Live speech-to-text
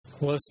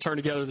Well, let's turn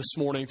together this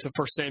morning to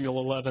 1 Samuel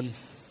 11.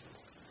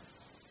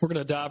 We're going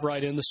to dive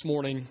right in this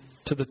morning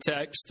to the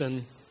text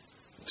and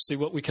see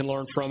what we can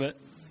learn from it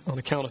on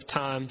account of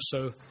time.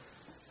 So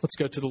let's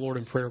go to the Lord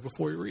in prayer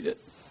before we read it.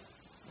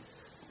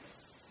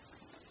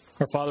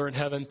 Our Father in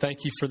heaven,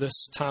 thank you for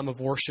this time of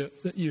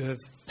worship that you have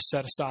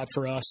set aside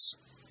for us.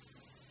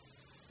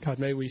 God,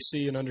 may we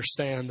see and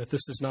understand that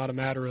this is not a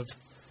matter of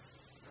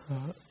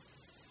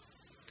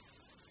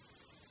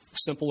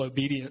simple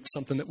obedience,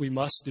 something that we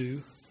must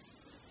do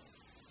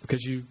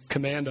because you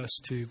command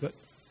us to, but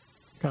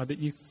God, that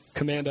you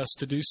command us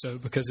to do so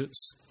because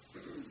it's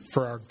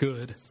for our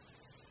good.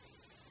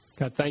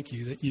 God, thank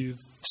you that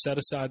you've set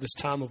aside this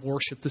time of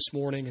worship this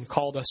morning and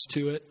called us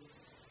to it.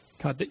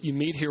 God, that you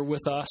meet here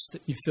with us,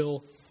 that you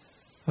fill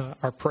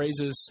our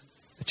praises,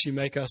 that you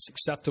make us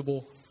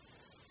acceptable,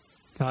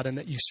 God, and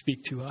that you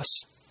speak to us.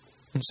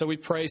 And so we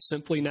pray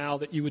simply now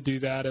that you would do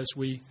that as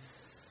we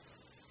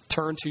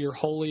turn to your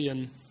holy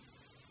and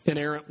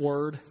inerrant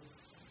word.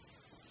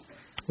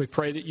 We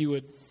pray that you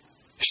would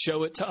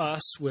show it to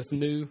us with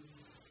new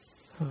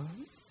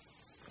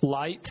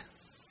light.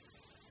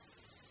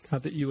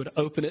 God, that you would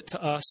open it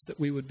to us, that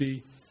we would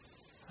be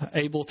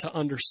able to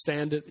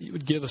understand it, that you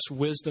would give us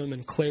wisdom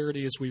and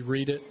clarity as we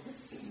read it,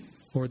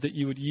 or that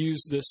you would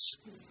use this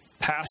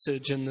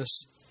passage and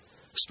this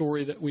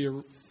story that we're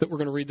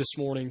going to read this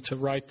morning to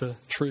write the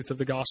truth of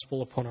the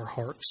gospel upon our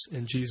hearts.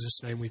 In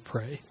Jesus' name we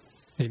pray.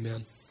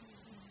 Amen.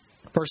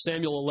 1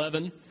 Samuel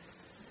 11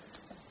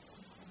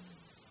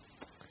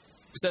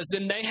 says,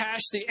 Then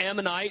Nahash the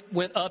Ammonite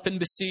went up and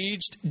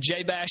besieged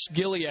Jabesh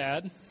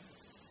Gilead.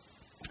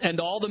 And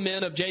all the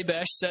men of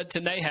Jabesh said to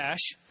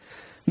Nahash,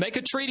 Make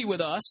a treaty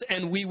with us,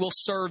 and we will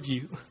serve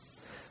you.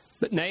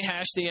 But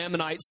Nahash the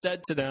Ammonite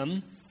said to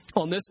them,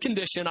 On this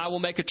condition I will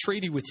make a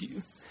treaty with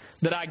you,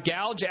 that I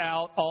gouge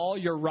out all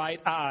your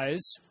right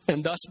eyes,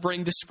 and thus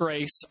bring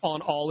disgrace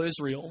on all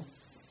Israel.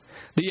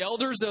 The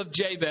elders of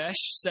Jabesh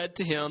said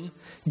to him,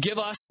 Give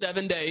us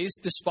 7 days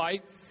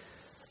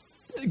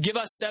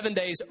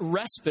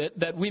respite,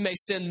 that we may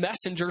send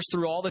messengers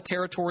through all the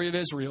territory of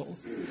Israel.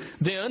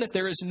 Then, if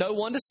there is no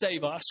one to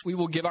save us, we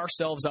will give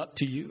ourselves up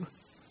to you.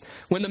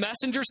 When the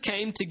messengers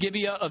came to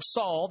Gibeah of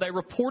Saul, they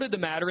reported the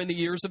matter in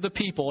the ears of the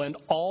people, and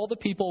all the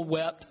people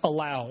wept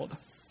aloud.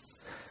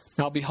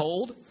 Now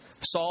behold,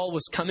 Saul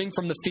was coming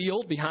from the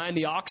field behind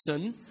the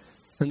oxen,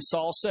 and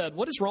Saul said,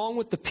 What is wrong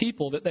with the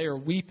people that they are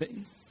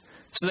weeping?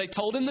 So they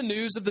told him the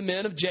news of the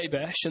men of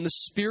Jabesh, and the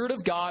Spirit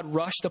of God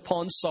rushed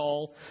upon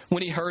Saul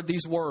when he heard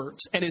these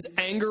words, and his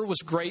anger was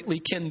greatly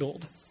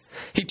kindled.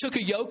 He took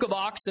a yoke of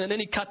oxen,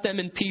 and he cut them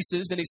in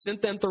pieces, and he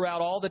sent them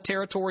throughout all the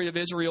territory of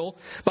Israel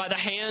by the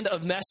hand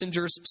of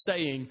messengers,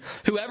 saying,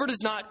 Whoever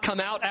does not come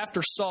out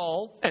after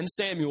Saul and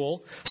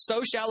Samuel,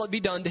 so shall it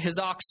be done to his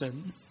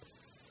oxen.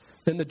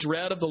 Then the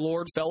dread of the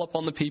Lord fell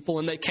upon the people,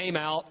 and they came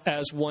out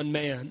as one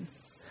man.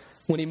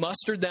 When he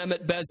mustered them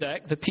at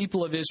Bezek, the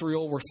people of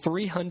Israel were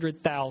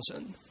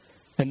 300,000,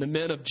 and the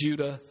men of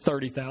Judah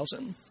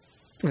 30,000.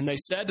 And they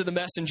said to the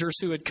messengers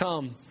who had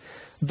come,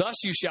 Thus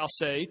you shall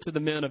say to the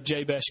men of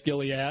Jabesh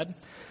Gilead,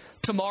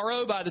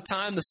 Tomorrow by the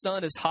time the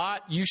sun is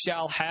hot, you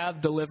shall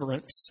have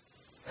deliverance.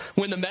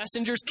 When the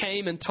messengers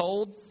came and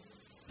told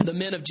the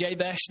men of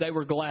Jabesh, they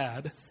were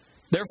glad.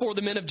 Therefore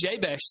the men of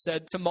Jabesh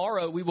said,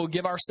 Tomorrow we will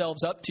give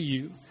ourselves up to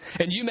you,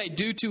 and you may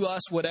do to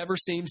us whatever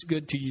seems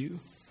good to you.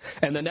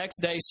 And the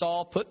next day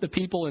Saul put the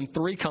people in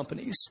 3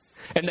 companies,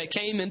 and they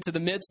came into the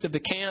midst of the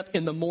camp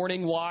in the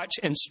morning watch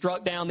and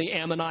struck down the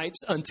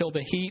Ammonites until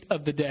the heat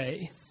of the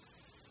day.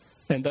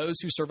 And those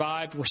who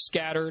survived were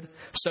scattered,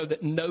 so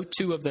that no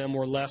 2 of them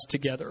were left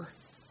together.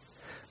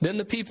 Then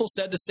the people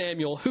said to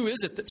Samuel, Who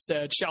is it that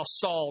said, Shall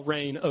Saul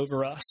reign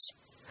over us?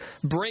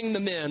 Bring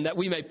the men, that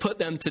we may put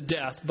them to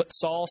death. But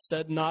Saul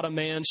said, Not a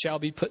man shall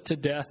be put to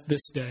death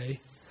this day,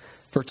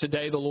 for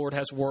today the Lord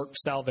has worked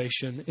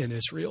salvation in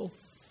Israel.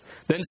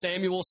 Then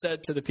Samuel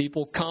said to the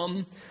people,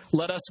 Come,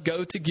 let us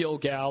go to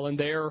Gilgal, and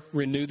there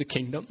renew the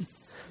kingdom.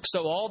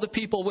 So all the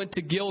people went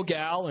to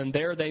Gilgal, and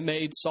there they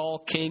made Saul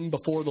king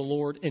before the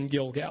Lord in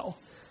Gilgal.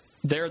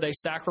 There they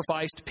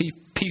sacrificed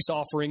peace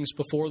offerings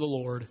before the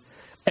Lord,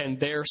 and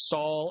there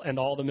Saul and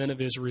all the men of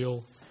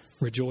Israel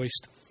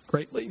rejoiced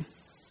greatly.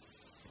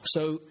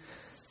 So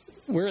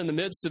we're in the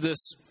midst of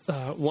this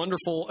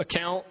wonderful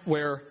account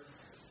where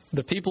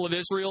the people of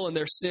Israel in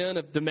their sin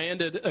have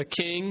demanded a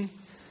king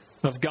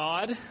of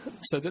God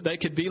so that they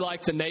could be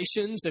like the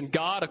nations. And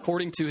God,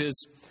 according to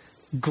his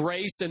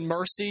grace and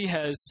mercy,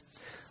 has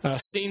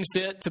seen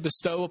fit to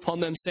bestow upon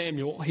them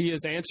Samuel. He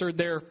has answered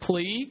their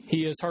plea.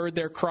 He has heard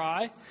their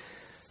cry.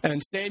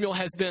 And Samuel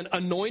has been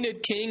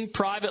anointed king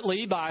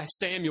privately by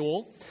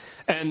Samuel.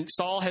 And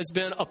Saul has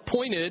been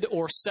appointed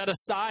or set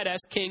aside as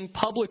king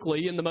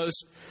publicly in the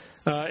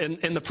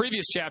the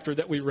previous chapter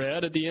that we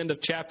read at the end of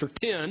chapter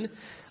 10.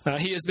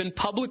 He has been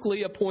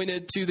publicly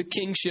appointed to the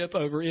kingship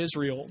over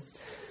Israel.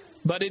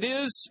 But it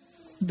is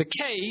the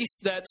case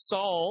that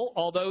Saul,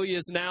 although he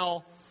is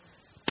now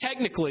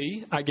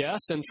technically, I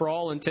guess, and for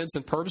all intents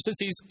and purposes,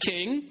 he's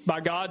king by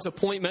God's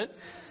appointment,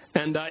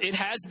 And it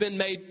has been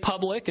made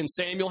public, and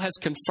Samuel has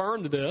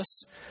confirmed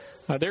this.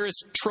 There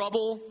is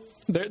trouble.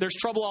 There's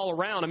trouble all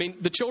around. I mean,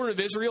 the children of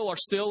Israel are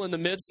still in the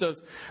midst of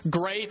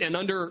great and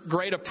under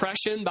great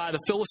oppression by the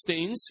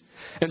Philistines.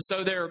 And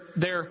so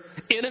their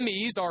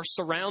enemies are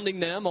surrounding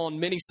them on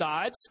many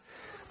sides.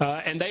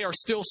 And they are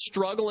still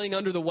struggling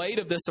under the weight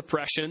of this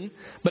oppression.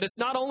 But it's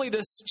not only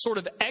this sort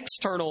of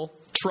external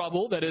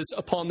trouble that is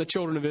upon the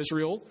children of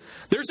Israel.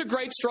 There's a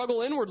great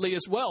struggle inwardly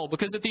as well.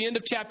 Because at the end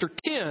of chapter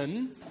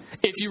 10,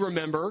 if you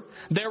remember,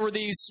 there were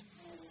these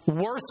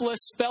worthless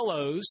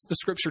fellows, the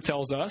scripture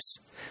tells us,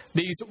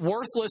 these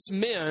worthless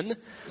men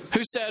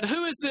who said,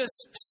 "Who is this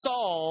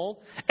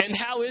Saul, and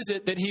how is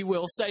it that he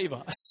will save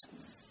us?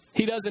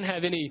 He doesn't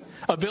have any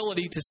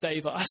ability to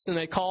save us." And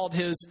they called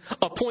his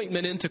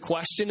appointment into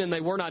question, and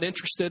they were not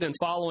interested in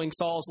following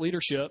Saul's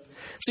leadership.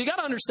 So you got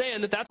to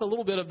understand that that's a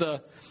little bit of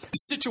the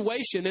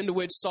situation into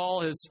which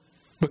Saul has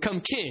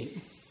become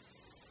king.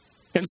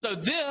 And so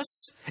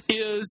this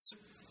is,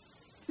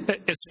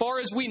 as far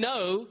as we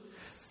know,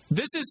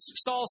 this is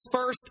Saul's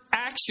first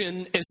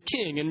action as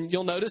king. And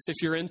you'll notice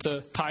if you're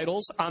into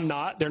titles, I'm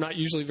not. They're not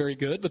usually very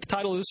good. But the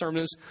title of the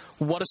sermon is,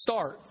 What a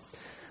Start.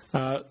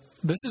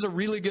 This is a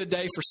really good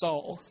day for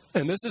Saul.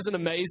 And this is an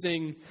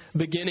amazing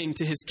beginning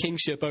to his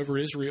kingship over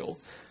Israel.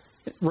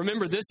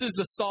 Remember, this is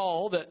the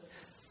Saul that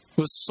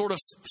was sort of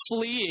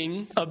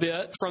fleeing a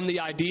bit from the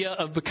idea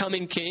of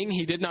becoming king.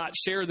 He did not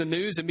share the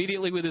news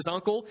immediately with his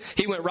uncle.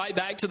 He went right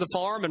back to the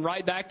farm and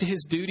right back to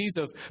his duties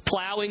of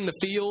plowing the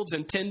fields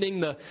and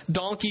tending the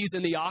donkeys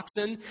and the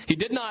oxen. He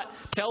did not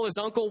tell his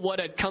uncle what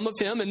had come of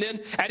him. And then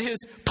at his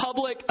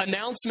public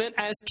announcement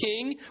as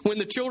king, when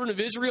the children of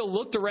Israel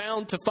looked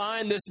around to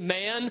find this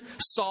man,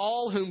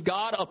 Saul, whom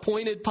God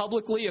appointed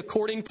publicly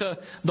according to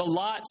the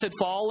lots had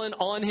fallen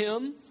on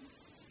him,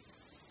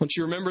 don't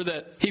you remember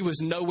that he was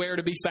nowhere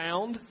to be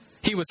found?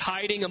 He was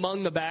hiding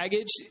among the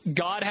baggage.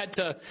 God had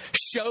to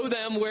show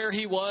them where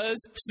he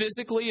was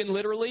physically and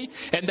literally.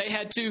 And they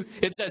had to,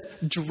 it says,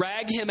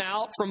 drag him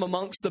out from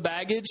amongst the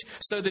baggage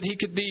so that he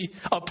could be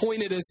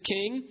appointed as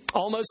king.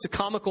 Almost a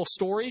comical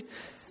story.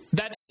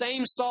 That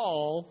same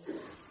Saul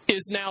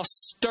is now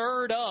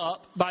stirred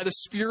up by the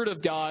Spirit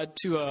of God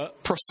to a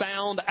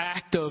profound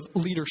act of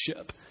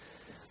leadership.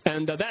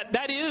 And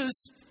that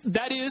is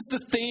the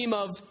theme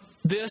of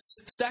this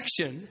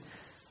section,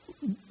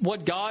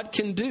 what God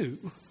can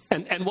do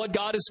and what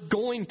God is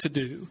going to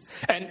do.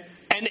 And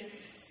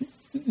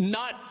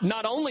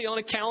not only on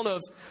account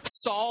of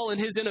Saul and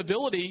his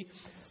inability,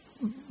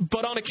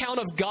 but on account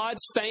of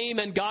God's fame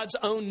and God's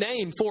own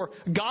name. For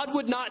God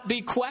would not be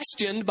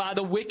questioned by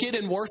the wicked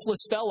and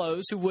worthless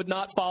fellows who would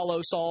not follow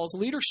Saul's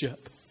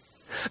leadership.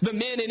 The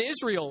men in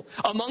Israel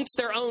amongst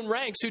their own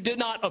ranks who did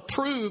not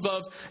approve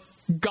of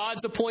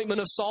God's appointment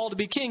of Saul to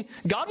be king,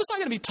 God was not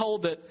going to be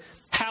told that,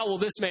 how will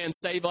this man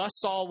save us?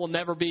 Saul will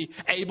never be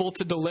able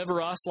to deliver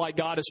us like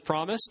God has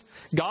promised.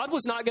 God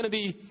was not going to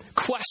be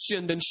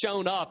questioned and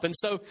shown up. And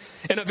so,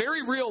 in a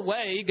very real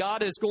way,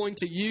 God is going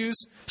to use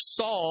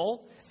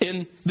Saul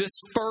in this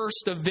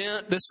first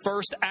event, this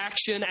first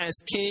action as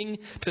king,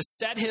 to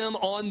set him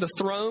on the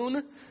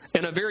throne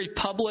in a very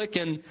public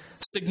and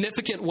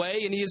significant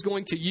way. And he is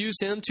going to use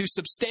him to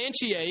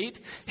substantiate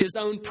his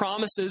own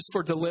promises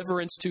for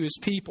deliverance to his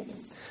people.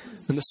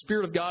 And the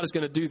Spirit of God is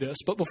going to do this.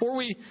 But before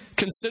we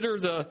consider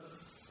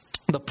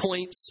the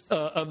points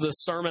of the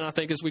sermon, I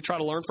think, as we try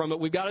to learn from it,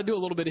 we've got to do a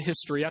little bit of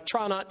history. I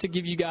try not to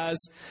give you guys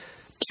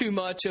too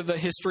much of a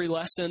history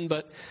lesson,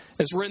 but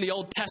as we're in the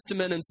Old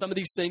Testament and some of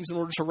these things, in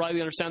order to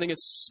rightly understand,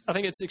 I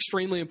think it's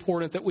extremely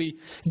important that we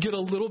get a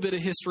little bit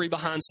of history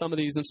behind some of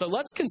these. And so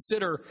let's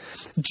consider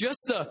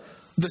just the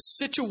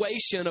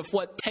situation of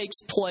what takes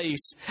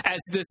place as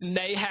this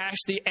Nahash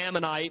the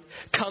Ammonite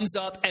comes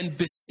up and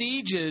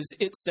besieges,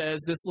 it says,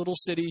 this little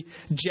city,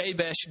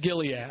 Jabesh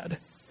Gilead.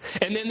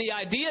 And then the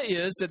idea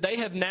is that they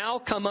have now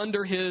come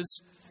under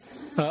his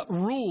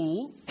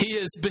rule. He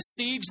has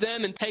besieged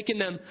them and taken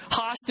them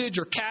hostage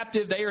or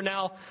captive. They are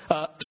now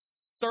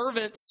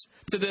servants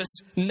to this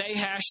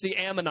Nahash the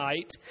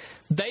Ammonite.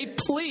 They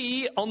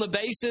plea on the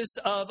basis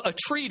of a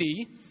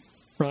treaty,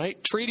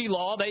 right? Treaty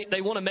law.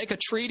 They want to make a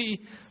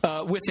treaty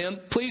with him.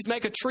 Please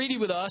make a treaty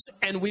with us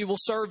and we will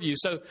serve you.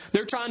 So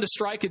they're trying to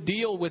strike a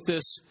deal with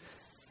this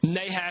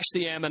Nahash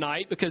the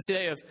Ammonite because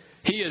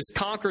he has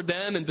conquered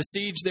them and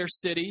besieged their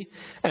city,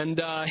 and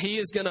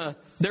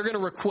they're going to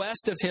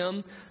request of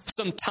him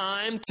some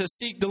time to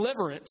seek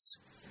deliverance.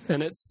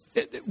 And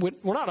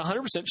we're not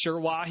 100% sure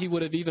why he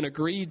would have even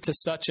agreed to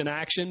such an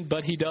action,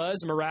 but he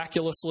does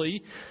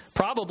miraculously,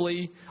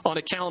 probably on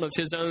account of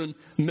his own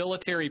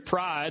military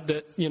pride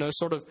that,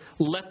 sort of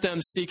let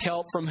them seek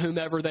help from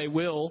whomever they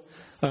will.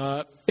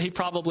 He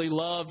probably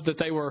loved that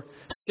they were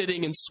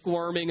sitting and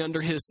squirming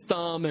under his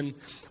thumb and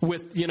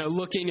with,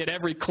 looking at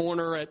every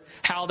corner at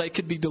how they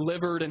could be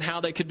delivered and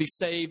how they could be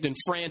saved, and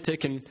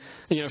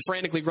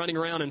frantically running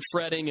around and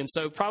fretting. And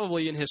so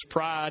probably in his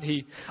pride,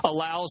 he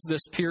allows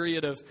this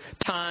period of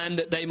time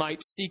that they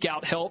might seek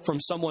out help from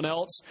someone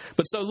else.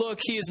 But so look,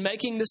 he is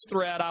making this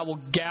threat: I will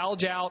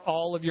gouge out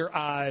all of your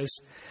eyes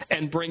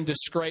and bring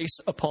disgrace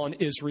upon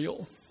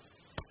Israel.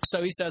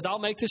 So he says, I'll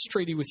make this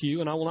treaty with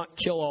you, and I will not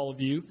kill all of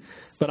you,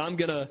 but I'm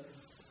going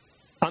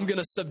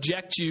to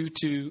subject you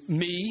to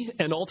me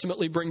and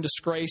ultimately bring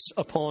disgrace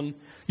upon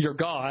your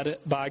God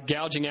by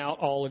gouging out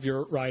all of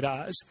your right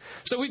eyes.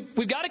 So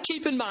we've got to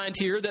keep in mind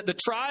here that the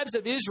tribes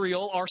of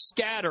Israel are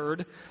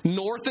scattered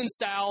north and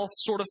south,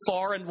 sort of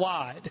far and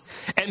wide.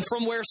 And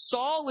from where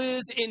Saul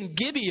is in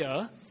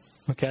Gibeah,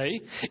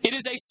 it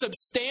is a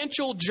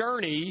substantial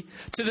journey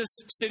to this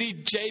city,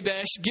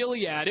 Jabesh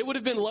Gilead. It would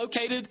have been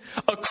located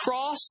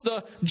across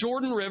the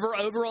Jordan River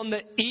over on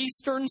the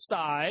eastern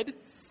side,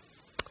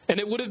 and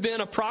it would have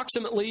been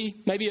approximately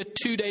maybe a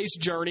 2 days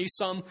journey,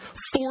 some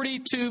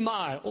 42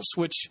 miles,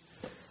 which,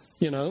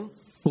 a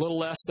little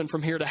less than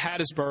from here to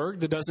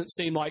Hattiesburg. That doesn't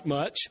seem like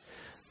much.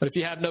 But if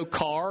you have no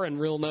car and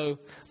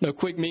no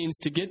quick means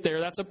to get there,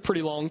 that's a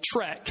pretty long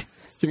trek.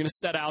 You're going to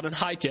set out and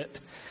hike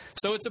it.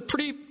 So it's a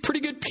pretty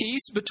good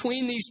piece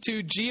between these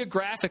two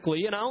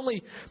geographically, and I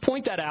only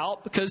point that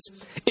out because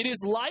it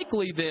is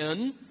likely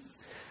then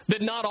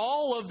that not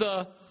all of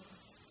the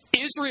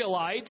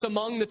Israelites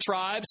among the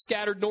tribes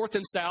scattered north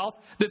and south,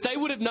 that they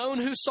would have known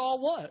who Saul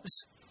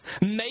was.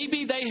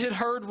 Maybe they had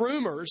heard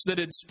rumors that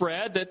had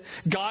spread that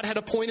God had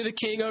appointed a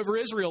king over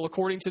Israel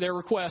according to their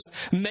request.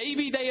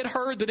 Maybe they had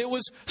heard that it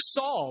was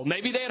Saul.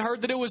 Maybe they had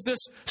heard that it was this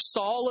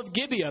Saul of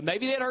Gibeah.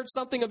 Maybe they had heard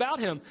something about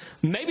him.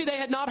 Maybe they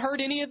had not heard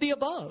any of the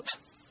above.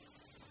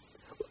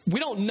 We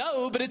don't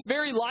know, but it's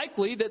very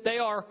likely that they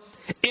are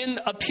in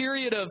a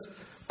period of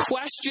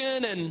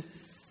question and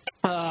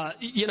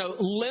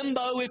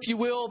limbo, if you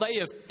will. They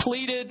have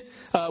pleaded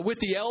with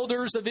the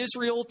elders of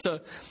Israel to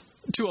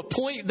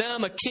appoint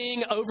them a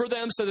king over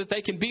them so that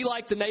they can be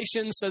like the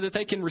nations, so that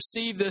they can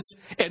receive this,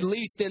 at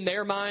least in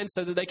their minds,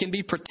 so that they can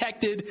be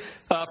protected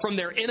from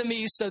their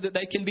enemies, so that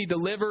they can be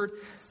delivered.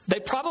 They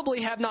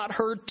probably have not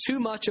heard too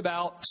much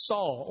about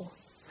Saul.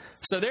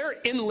 So they're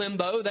in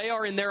limbo. They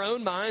are in their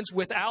own minds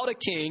without a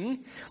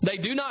king. They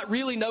do not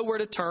really know where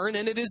to turn,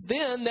 and it is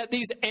then that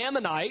these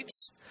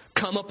Ammonites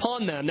come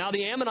upon them. Now,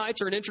 the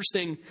Ammonites are an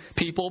interesting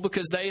people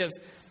because they have,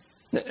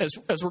 as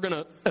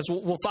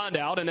we'll find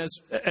out, and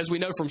as we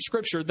know from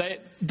Scripture,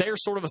 they're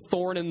sort of a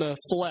thorn in the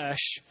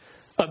flesh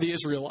of the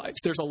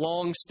Israelites. There's a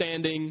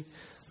long-standing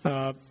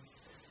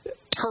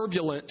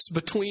turbulence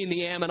between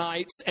the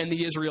Ammonites and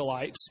the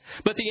Israelites.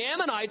 But the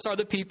Ammonites are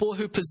the people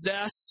who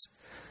possess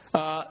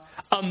a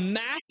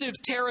massive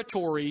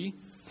territory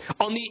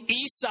on the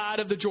east side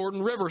of the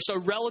Jordan River, so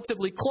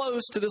relatively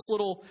close to this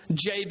little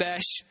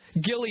Jabesh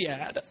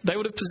Gilead. They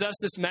would have possessed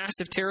this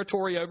massive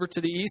territory over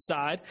to the east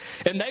side,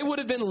 and they would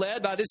have been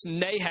led by this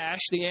Nahash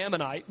the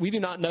Ammonite. We do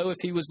not know if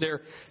he was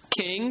their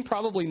king,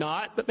 probably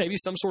not, but maybe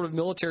some sort of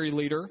military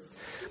leader.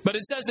 But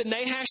it says that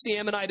Nahash the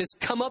Ammonite has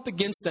come up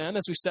against them,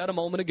 as we said a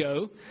moment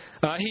ago.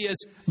 He has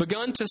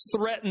begun to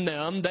threaten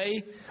them.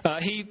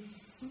 He,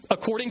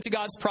 according to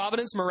God's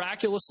providence,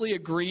 miraculously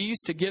agrees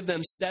to give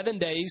them 7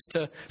 days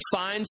to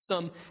find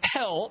some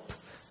help.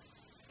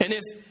 And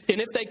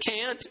if they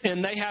can't,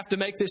 and they have to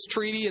make this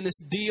treaty and this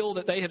deal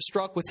that they have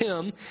struck with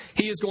him,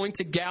 he is going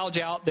to gouge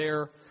out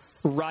their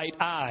right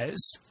eyes.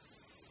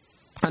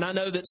 And I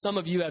know that some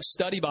of you have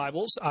study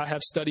Bibles. I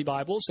have study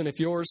Bibles. And if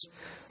yours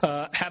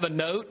have a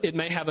note, it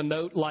may have a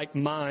note like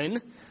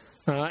mine.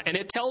 And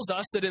it tells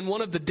us that in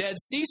one of the Dead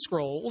Sea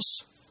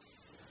Scrolls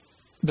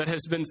that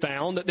has been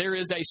found, that there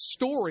is a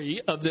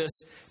story of this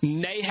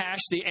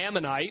Nahash the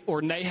Ammonite,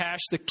 or Nahash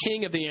the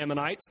king of the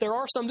Ammonites. There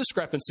are some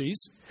discrepancies,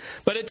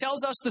 but it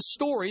tells us the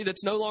story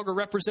that's no longer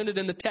represented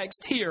in the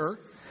text here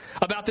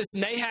about this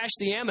Nahash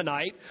the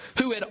Ammonite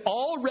who had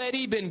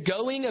already been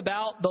going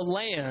about the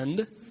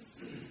land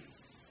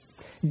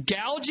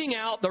gouging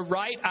out the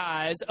right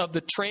eyes of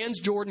the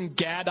Transjordan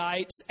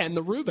Gadites and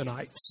the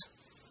Reubenites.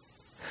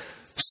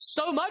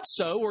 So much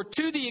so, or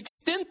to the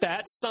extent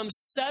that some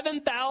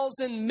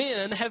 7,000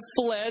 men have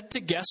fled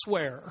to guess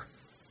where?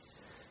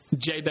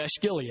 Jabesh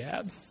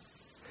Gilead.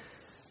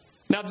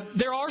 Now,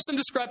 there are some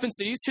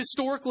discrepancies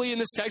historically in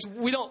this text.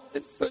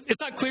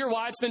 It's not clear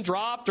why it's been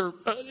dropped or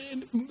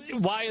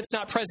why it's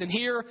not present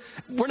here.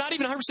 We're not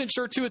even 100%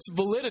 sure to its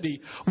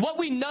validity. What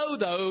we know,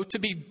 though, to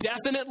be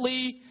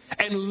definitely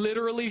and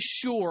literally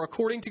sure,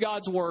 according to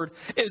God's word,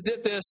 is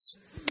that this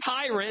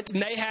tyrant,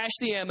 Nahash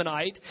the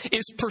Ammonite,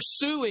 is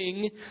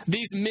pursuing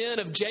these men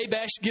of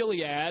Jabesh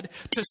Gilead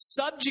to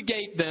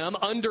subjugate them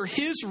under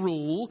his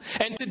rule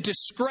and to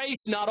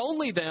disgrace not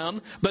only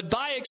them, but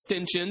by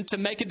extension to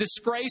make a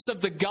disgrace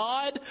of the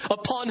God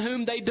upon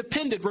whom they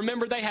depended.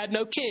 Remember, they had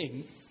no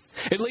king,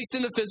 at least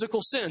in a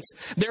physical sense.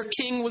 Their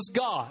king was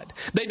God.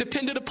 They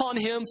depended upon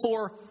him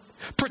for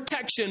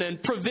protection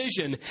and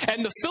provision.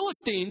 And the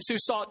Philistines who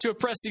sought to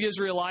oppress the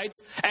Israelites,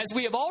 as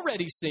we have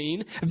already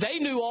seen, they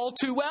knew all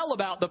too well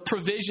about the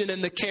provision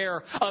and the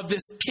care of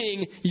this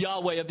King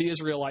Yahweh of the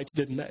Israelites,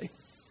 didn't they?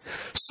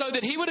 So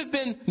that he would have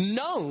been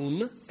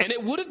known, and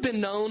it would have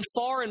been known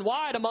far and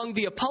wide among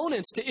the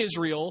opponents to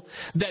Israel,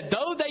 that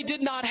though they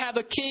did not have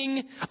a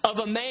king of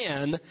a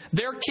man,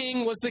 their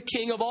king was the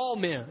king of all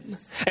men.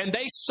 And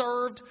they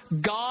served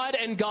God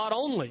and God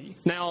only.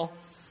 Now,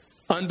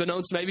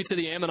 unbeknownst maybe to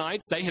the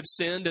Ammonites, they have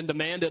sinned and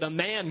demanded a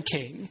man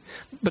king.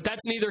 But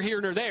that's neither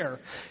here nor there.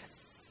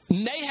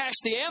 Nahash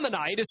the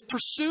Ammonite is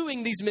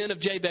pursuing these men of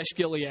Jabesh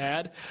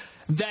Gilead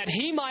that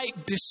he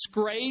might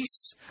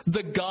disgrace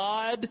the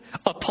God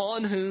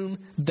upon whom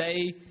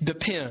they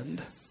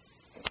depend.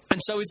 And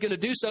so he's going to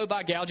do so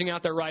by gouging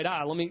out their right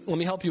eye. Let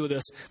me help you with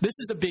this. This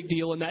is a big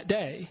deal in that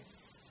day.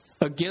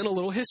 Again, a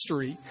little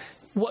history.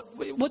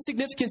 What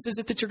significance is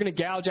it that you're going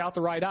to gouge out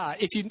the right eye?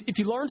 If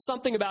you learn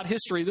something about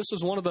history, this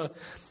was one of the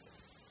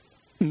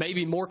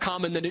maybe more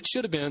common than it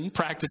should have been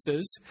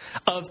practices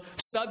of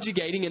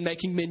subjugating and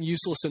making men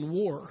useless in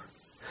war.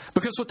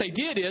 Because what they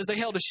did is they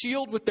held a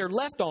shield with their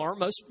left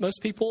arm.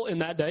 Most people in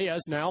that day,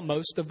 as now,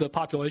 most of the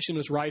population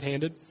was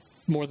right-handed,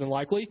 more than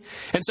likely.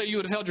 And so you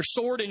would have held your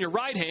sword in your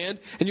right hand,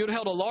 and you would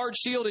have held a large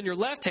shield in your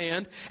left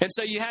hand. And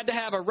so you had to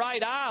have a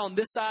right eye on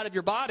this side of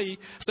your body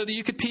so that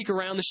you could peek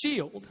around the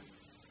shield.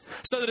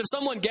 So that if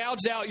someone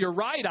gouged out your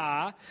right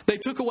eye, they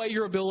took away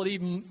your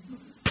ability,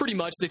 pretty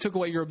much, they took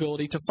away your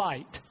ability to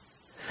fight.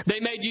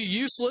 They made you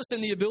useless in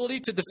the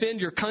ability to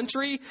defend your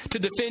country, to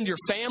defend your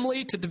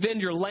family, to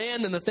defend your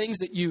land and the things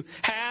that you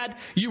had.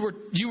 You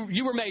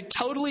were made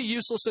totally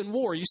useless in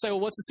war. You say, well,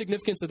 what's the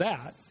significance of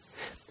that?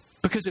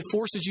 Because it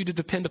forces you to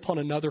depend upon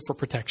another for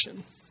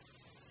protection.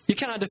 You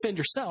cannot defend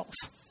yourself.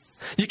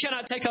 You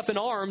cannot take up in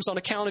arms on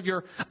account of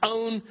your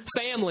own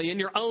family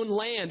and your own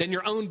land and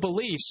your own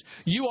beliefs.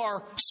 You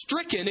are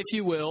stricken, if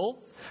you will,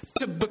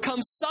 to become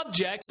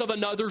subjects of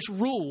another's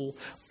rule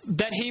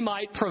that he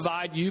might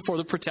provide you for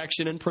the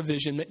protection and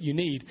provision that you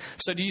need.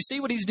 So do you see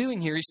what he's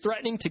doing here? He's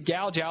threatening to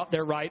gouge out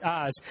their right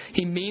eyes.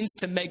 He means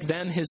to make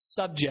them his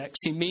subjects.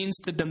 He means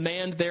to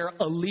demand their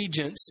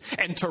allegiance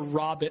and to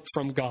rob it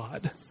from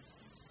God.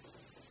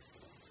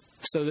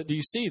 So that do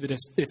you see that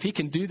if he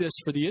can do this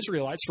for the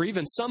Israelites, for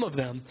even some of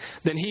them,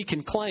 then he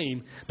can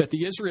claim that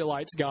the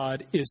Israelites'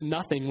 God is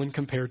nothing when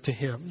compared to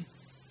him.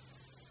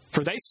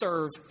 For they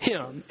serve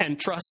him and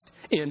trust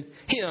in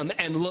him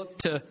and look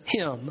to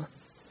him.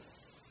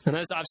 And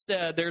as I've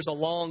said, there's a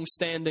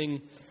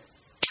long-standing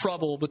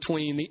trouble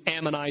between the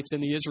Ammonites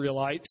and the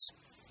Israelites.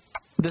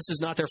 This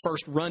is not their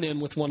first run-in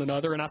with one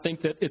another, and I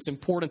think that it's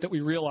important that we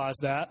realize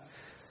that.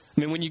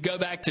 I mean, when you go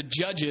back to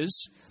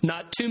Judges,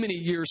 not too many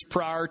years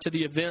prior to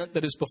the event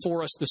that is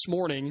before us this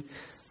morning,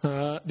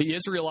 the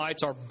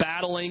Israelites are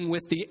battling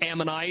with the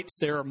Ammonites.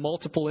 There are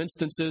multiple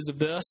instances of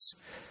this.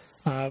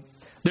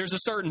 There's a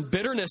certain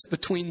bitterness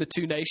between the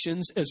two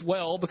nations as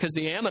well, because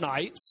the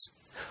Ammonites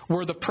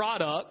were the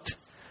product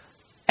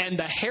and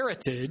the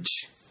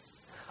heritage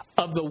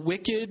of the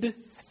wicked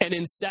and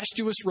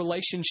incestuous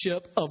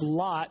relationship of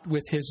Lot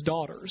with his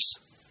daughters.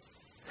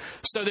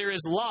 So there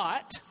is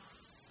Lot,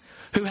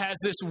 who has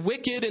this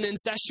wicked and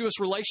incestuous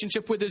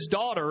relationship with his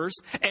daughters,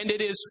 and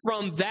it is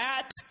from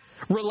that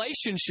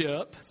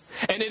relationship,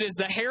 and it is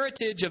the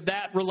heritage of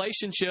that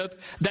relationship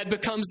that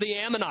becomes the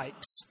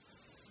Ammonites.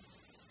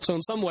 So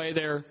in some way,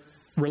 they're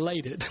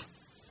related.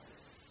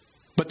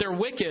 But they're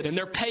wicked and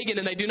they're pagan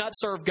and they do not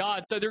serve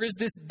God. So there is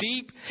this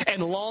deep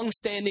and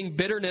long-standing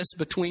bitterness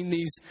between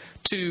these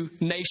two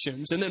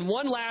nations. And then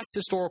one last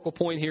historical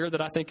point here that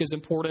I think is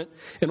important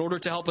in order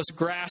to help us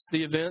grasp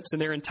the events in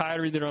their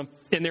entirety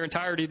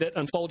that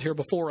unfold here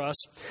before us.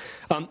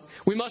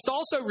 We must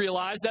also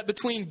realize that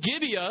between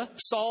Gibeah,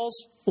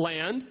 Saul's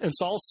land and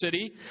Saul's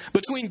city,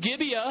 between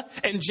Gibeah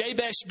and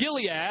Jabesh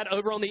Gilead,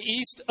 over on the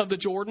east of the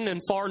Jordan and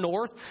far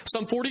north,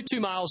 some 42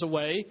 miles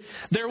away,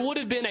 there would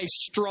have been a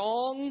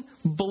strong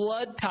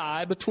blood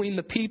tie between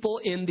the people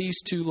in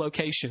these two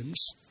locations.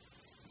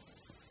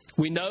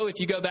 We know if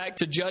you go back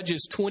to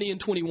Judges 20 and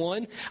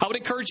 21, I would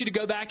encourage you to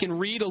go back and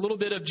read a little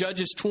bit of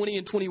Judges 20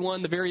 and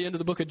 21, the very end of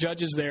the book of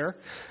Judges there,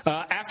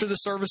 after the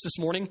service this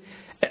morning.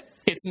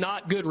 It's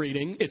not good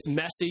reading. It's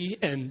messy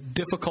and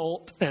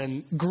difficult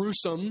and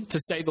gruesome, to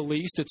say the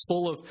least. It's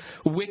full of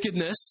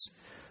wickedness.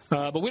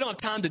 But we don't have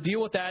time to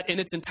deal with that in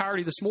its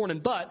entirety this morning.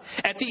 But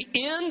at the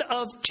end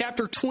of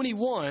chapter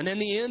 21 and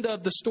the end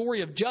of the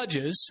story of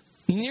Judges,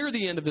 near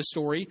the end of the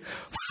story,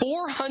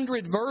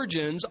 400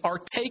 virgins are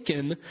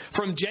taken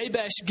from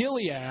Jabesh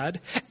Gilead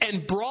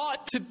and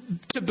brought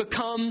to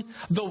become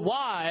the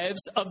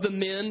wives of the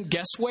men,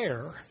 guess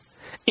where?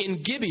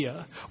 In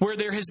Gibeah, where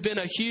there has been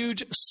a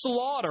huge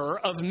slaughter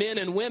of men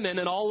and women,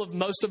 and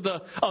most of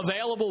the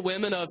available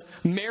women of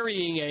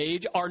marrying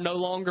age are no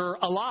longer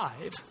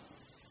alive.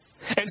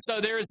 And so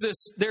there's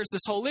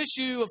this whole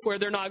issue of where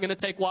they're not going to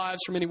take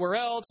wives from anywhere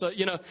else,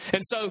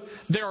 And so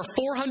there are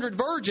 400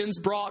 virgins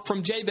brought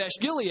from Jabesh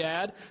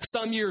Gilead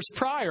some years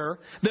prior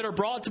that are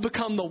brought to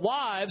become the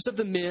wives of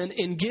the men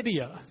in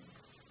Gibeah.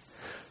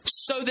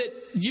 So that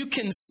you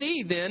can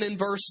see then in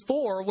verse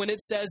 4 when it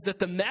says that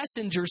the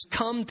messengers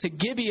come to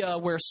Gibeah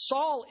where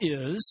Saul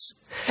is,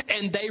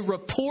 and they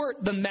report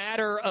the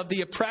matter of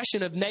the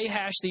oppression of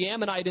Nahash the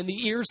Ammonite in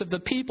the ears of the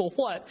people.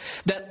 What?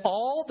 That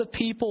all the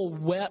people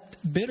wept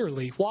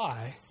bitterly.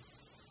 Why?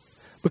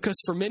 Because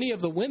for many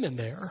of the women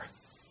there,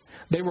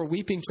 they were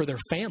weeping for their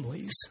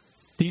families.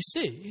 Do you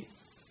see?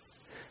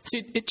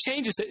 See, it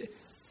changes it.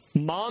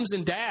 Moms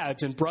and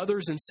dads and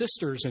brothers and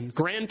sisters and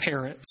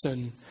grandparents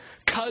and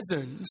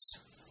cousins.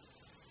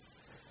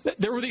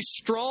 There were these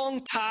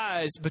strong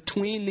ties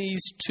between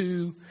these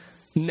two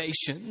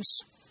nations,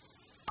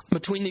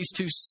 between these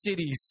two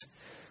cities,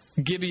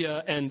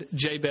 Gibeah and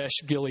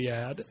Jabesh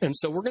Gilead. And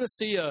so we're going to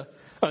see a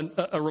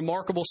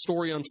remarkable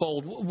story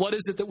unfold. What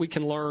is it that we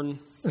can learn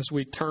as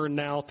we turn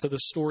now to the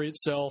story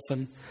itself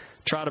and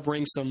try to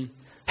bring some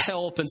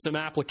help and some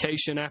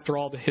application after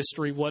all the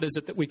history? What is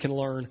it that we can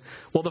learn?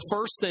 Well, the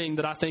first thing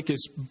that I think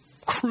is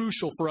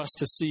crucial for us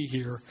to see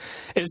here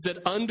is that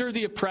under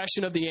the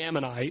oppression of the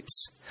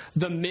Ammonites,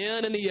 the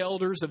men and the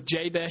elders of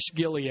Jabesh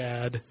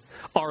Gilead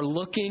are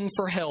looking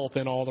for help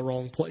in all the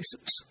wrong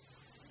places.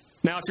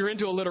 Now, if you're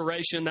into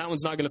alliteration, that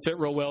one's not going to fit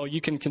real well. You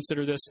can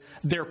consider this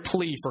their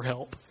plea for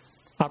help.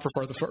 I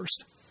prefer the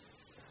first.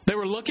 They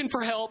were looking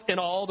for help in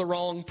all the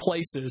wrong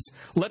places.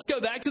 Let's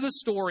go back to the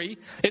story.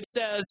 It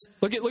says,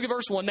 look at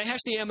verse 1.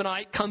 Nahash the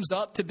Ammonite comes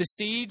up to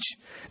besiege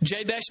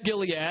Jabesh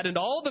Gilead, and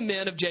all the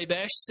men of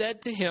Jabesh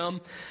said to him,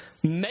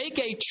 "Make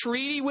a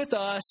treaty with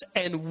us,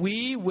 and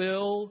we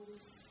will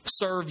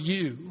serve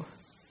you."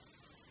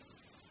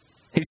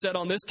 He said,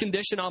 "On this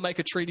condition I'll make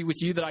a treaty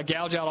with you, that I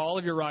gouge out all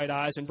of your right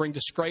eyes and bring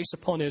disgrace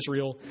upon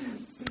Israel."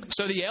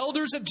 So the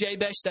elders of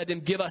Jabesh said to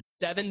him, "Give us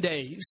 7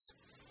 days,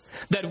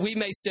 that we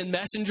may send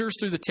messengers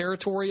through the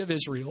territory of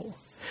Israel.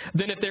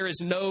 Then if there is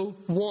no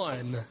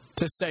one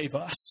to save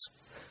us,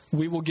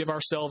 we will give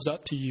ourselves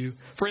up to you."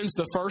 Friends,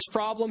 the first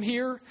problem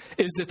here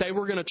is that they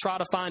were going to try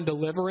to find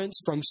deliverance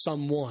from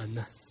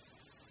someone,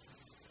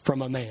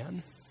 from a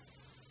man.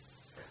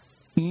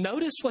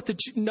 Notice what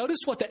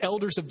the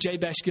elders of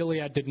Jabesh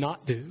Gilead did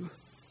not do.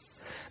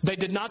 They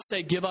did not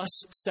say, "Give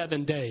us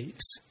 7 days,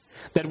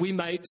 that we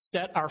might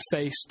set our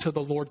face to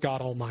the Lord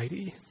God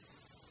Almighty,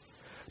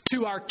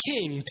 to our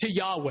King, to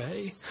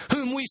Yahweh,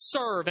 whom we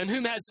serve and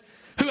who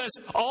has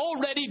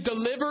already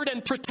delivered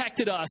and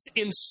protected us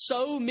in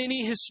so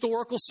many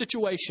historical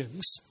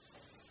situations."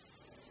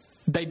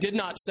 They did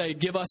not say,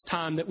 "Give us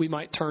time that we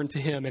might turn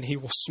to him and he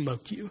will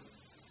smoke you."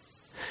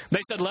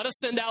 They said, "Let us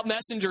send out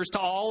messengers to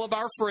all of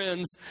our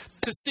friends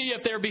to see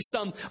if there be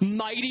some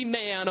mighty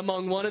man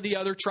among one of the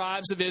other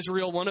tribes of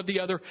Israel, one of the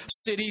other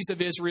cities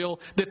of Israel,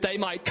 that they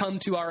might come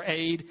to our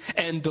aid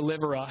and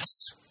deliver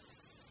us."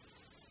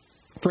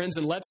 Friends,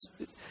 and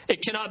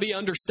it cannot be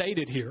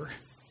understated here.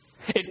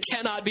 It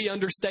cannot be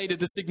understated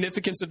the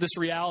significance of this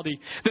reality,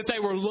 that they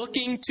were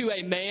looking to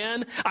a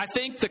man. I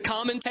think the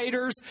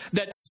commentators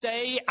that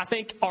say, I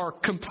think are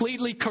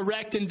completely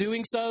correct in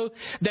doing so,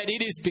 that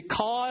it is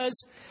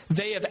because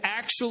they have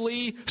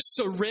actually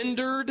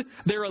surrendered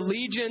their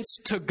allegiance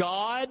to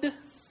God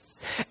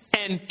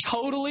and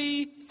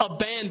totally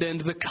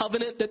abandoned the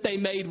covenant that they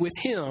made with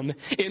him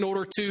in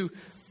order to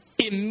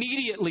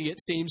immediately, it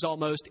seems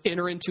almost,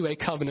 enter into a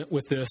covenant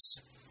with this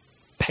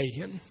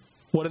pagan.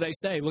 What do they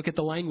say? Look at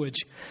the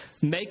language.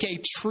 Make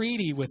a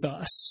treaty with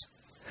us.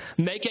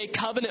 Make a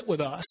covenant with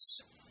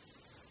us.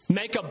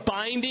 Make a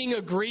binding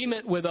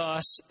agreement with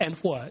us. And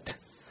what?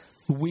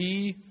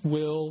 We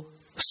will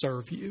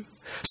serve you.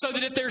 So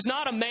that if there's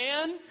not a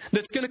man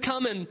that's going to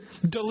come and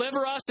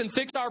deliver us and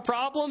fix our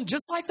problem,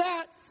 just like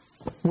that,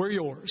 we're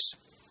yours.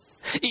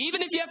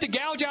 Even if you have to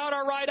gouge out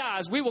our right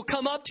eyes, we will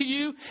come up to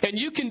you and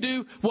you can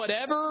do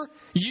whatever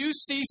you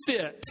see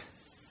fit.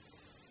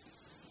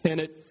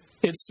 And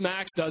it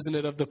smacks, doesn't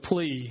it, of the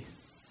plea,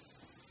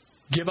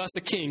 "Give us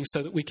a king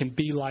so that we can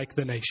be like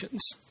the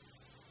nations."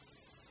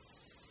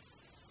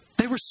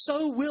 They were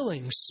so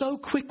willing, so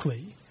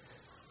quickly,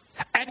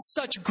 at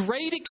such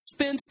great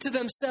expense to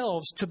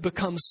themselves, to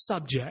become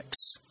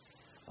subjects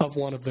of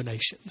one of the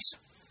nations.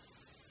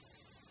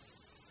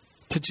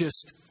 To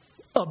just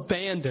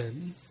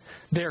abandon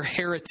their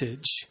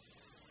heritage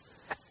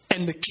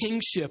and the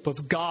kingship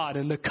of God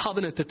and the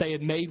covenant that they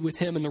had made with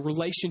him and the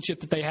relationship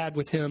that they had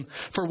with him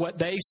for what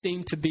they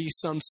seemed to be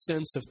some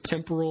sense of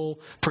temporal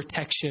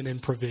protection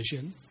and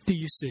provision. Do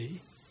you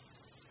see?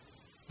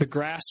 The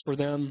grass for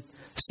them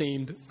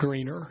seemed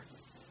greener.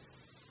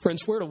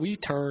 Friends, where do we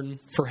turn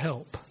for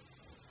help?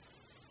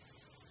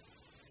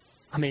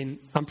 I mean,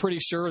 I'm pretty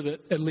sure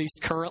that at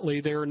least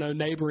currently there are no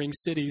neighboring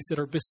cities that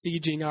are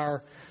besieging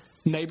our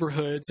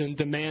neighborhoods and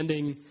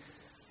demanding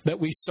that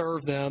we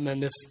serve them,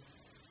 and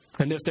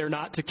if they're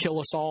not to kill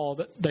us all,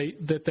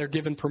 that they're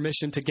given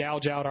permission to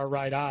gouge out our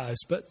right eyes.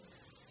 But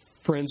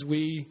friends,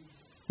 we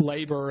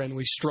labor and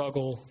we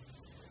struggle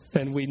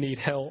and we need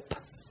help.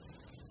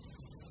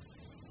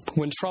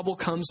 When trouble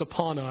comes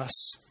upon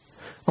us,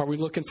 are we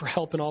looking for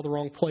help in all the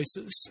wrong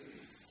places?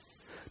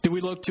 Do we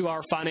look to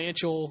our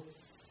financial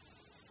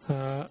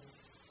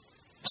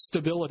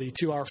stability,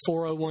 to our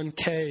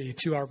 401k,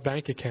 to our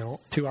bank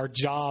account, to our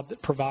job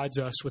that provides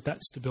us with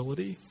that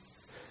stability?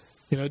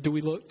 Do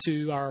we look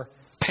to our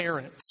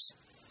parents?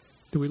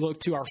 Do we look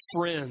to our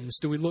friends?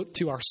 Do we look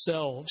to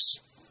ourselves?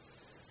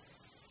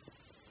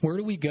 Where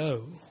do we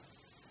go?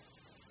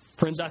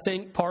 Friends, I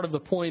think part of the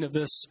point of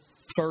this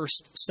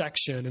first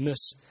section and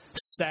this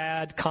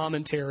sad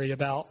commentary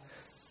about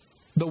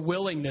the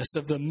willingness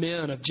of the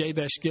men of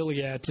Jabesh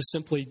Gilead to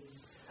simply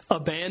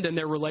abandon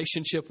their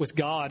relationship with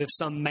God if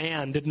some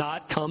man did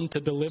not come to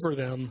deliver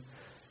them,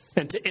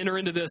 and to enter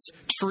into this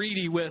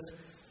treaty with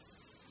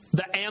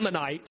the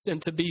Ammonites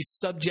and to be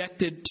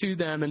subjected to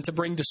them and to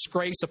bring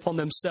disgrace upon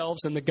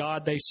themselves and the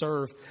God they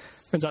serve.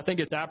 Friends, I think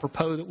it's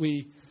apropos that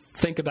we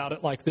think about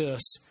it like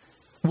this.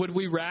 Would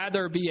we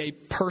rather be a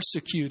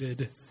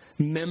persecuted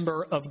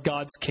member of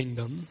God's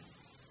kingdom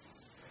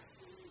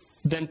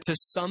than to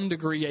some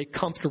degree a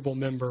comfortable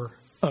member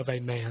of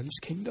a man's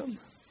kingdom?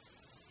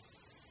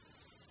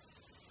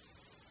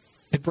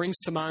 It brings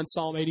to mind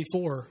Psalm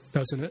 84,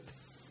 doesn't it?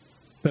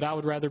 That I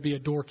would rather be a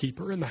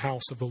doorkeeper in the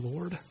house of the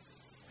Lord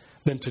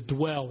than to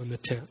dwell in the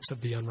tents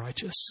of the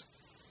unrighteous.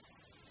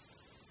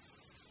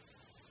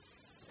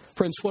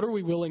 Friends, what are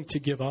we willing to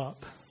give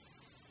up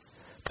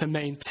to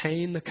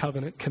maintain the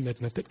covenant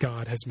commitment that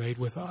God has made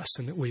with us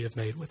and that we have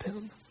made with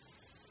Him?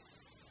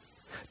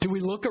 Do we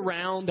look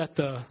around at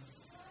the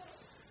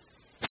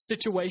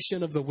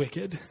situation of the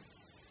wicked?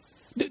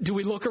 Do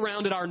we look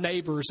around at our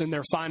neighbors and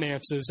their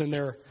finances and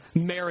their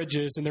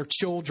marriages and their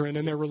children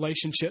and their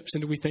relationships,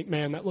 and do we think,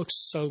 man, that looks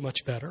so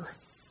much better?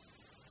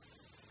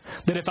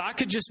 That if I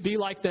could just be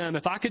like them,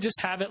 if I could just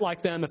have it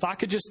like them, if I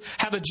could just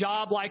have a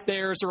job like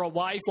theirs or a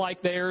wife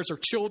like theirs or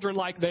children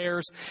like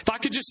theirs, if I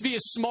could just be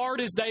as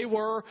smart as they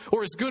were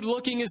or as good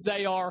looking as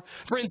they are,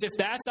 friends, if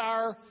that's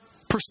our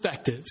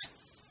perspective,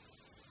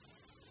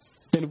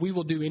 then we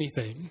will do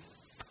anything.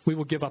 We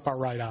will give up our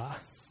right eye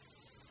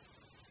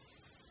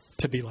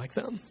to be like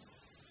them.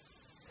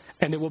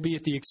 And it will be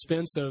at the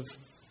expense of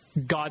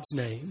God's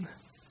name.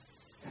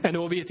 And it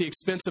will be at the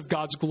expense of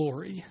God's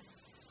glory.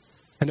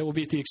 And it will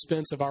be at the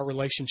expense of our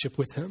relationship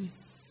with Him.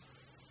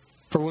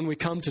 For when we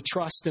come to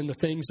trust in the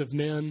things of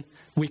men,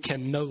 we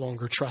can no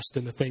longer trust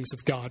in the things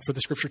of God. For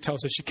the Scripture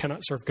tells us you cannot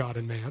serve God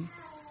and man.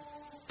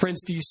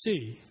 Friends, do you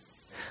see?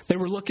 They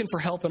were looking for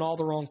help in all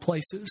the wrong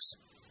places.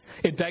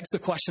 It begs the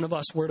question of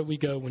us, where do we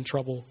go when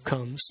trouble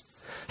comes?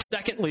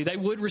 Secondly, they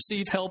would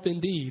receive help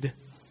indeed.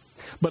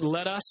 But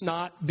let us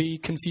not be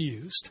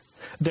confused.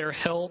 Their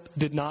help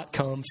did not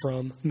come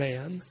from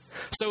man.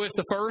 So if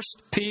the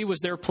first P was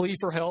their plea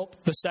for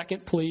help, the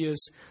second plea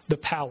is the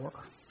power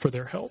for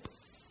their help.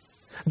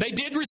 They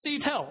did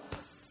receive help.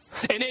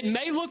 And it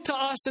may look to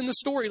us in the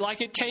story like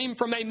it came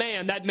from a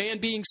man, that man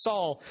being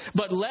Saul.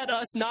 But let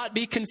us not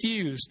be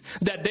confused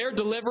that their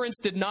deliverance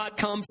did not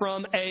come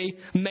from a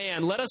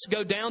man. Let us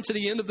go down to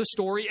the end of the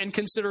story and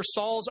consider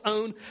Saul's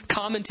own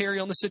commentary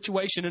on the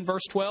situation. In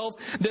verse 12,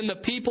 then the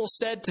people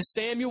said to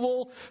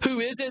Samuel, who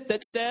is it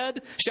that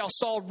said, shall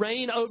Saul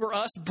reign over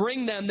us?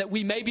 Bring them that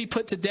we may be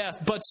put to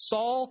death. But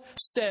Saul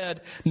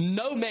said,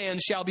 no man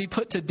shall be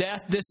put to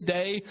death this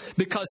day,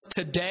 because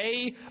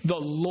today the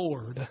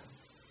Lord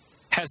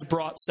has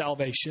brought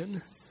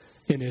salvation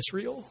in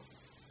Israel.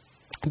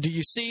 Do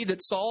you see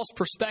that Saul's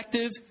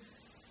perspective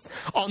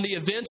on the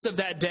events of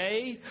that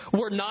day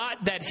were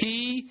not that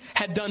he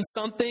had done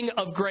something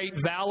of great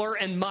valor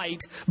and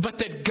might, but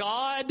that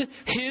God,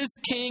 his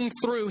king,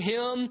 through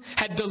him,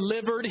 had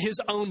delivered his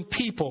own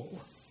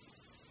people?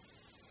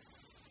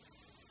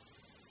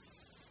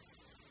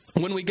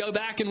 When we go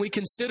back and we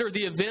consider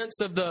the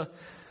events of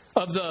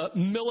the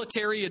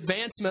military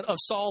advancement of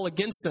Saul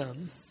against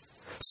them,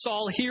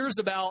 Saul hears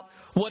about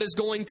what is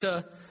going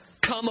to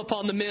come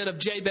upon the men of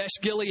Jabesh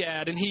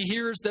Gilead, and he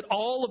hears that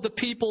all of the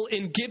people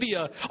in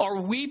Gibeah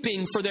are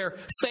weeping for their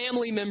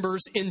family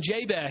members in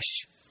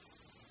Jabesh.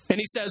 And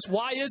he says,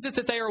 why is it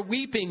that they are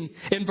weeping?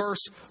 In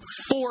verse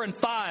 4 and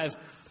 5,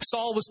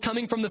 Saul was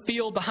coming from the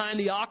field behind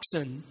the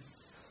oxen.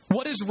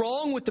 What is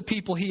wrong with the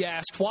people, he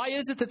asked. Why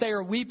is it that they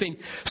are weeping?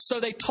 So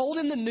they told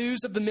him the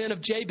news of the men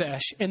of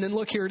Jabesh. And then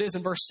look, here it is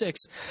in verse 6.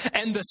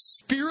 And the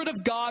Spirit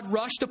of God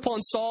rushed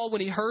upon Saul when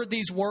he heard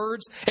these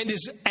words, and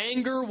his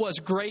anger was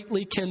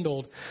greatly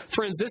kindled.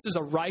 Friends, this is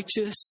a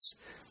righteous,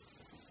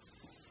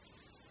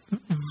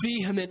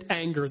 vehement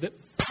anger that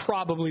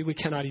probably we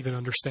cannot even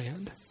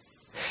understand.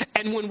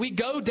 And when we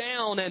go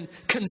down and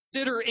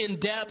consider in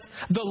depth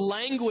the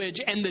language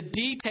and the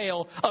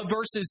detail of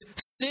verses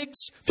 6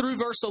 through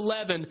verse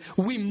 11,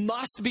 we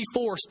must be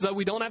forced, though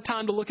we don't have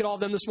time to look at all of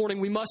them this morning,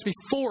 we must be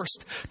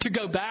forced to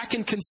go back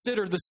and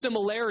consider the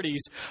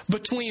similarities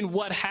between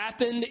what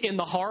happened in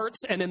the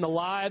hearts and in the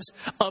lives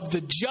of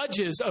the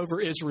judges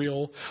over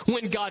Israel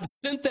when God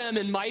sent them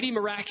in mighty,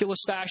 miraculous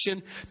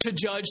fashion to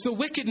judge the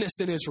wickedness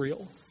in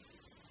Israel.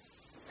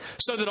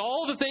 So that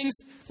all the things,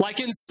 like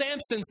in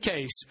Samson's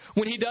case,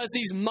 when he does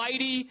these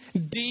mighty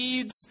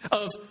deeds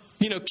of,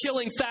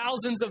 killing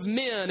thousands of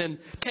men and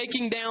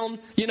taking down,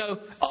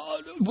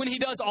 when he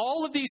does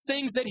all of these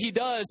things that he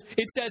does,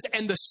 it says,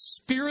 and the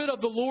Spirit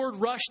of the Lord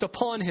rushed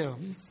upon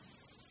him.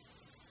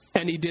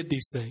 and he did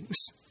these things.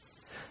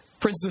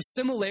 Friends, the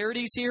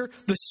similarities here,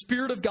 the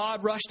Spirit of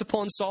God rushed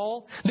upon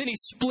Saul. Then he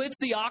splits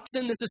the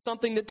oxen. This is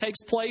something that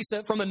takes place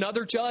from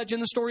another judge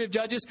in the story of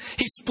Judges.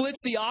 He splits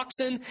the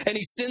oxen and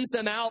he sends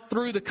them out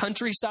through the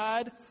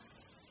countryside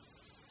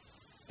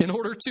in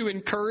order to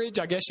encourage,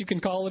 I guess you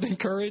can call it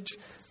encourage,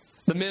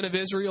 the men of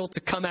Israel to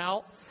come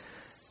out.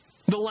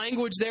 The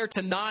language there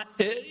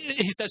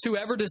he says,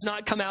 whoever does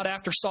not come out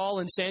after Saul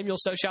and Samuel,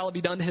 so shall it be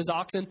done to his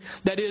oxen.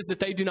 That is, that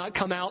they do not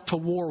come out to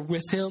war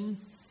with him.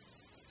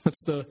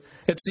 It's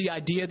the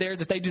idea there,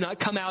 that they do not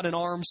come out in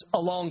arms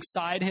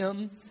alongside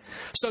him.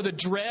 So the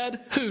dread,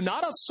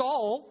 not of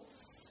Saul,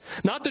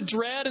 not the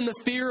dread and the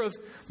fear of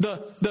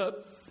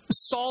the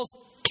Saul's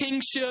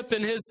kingship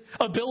and his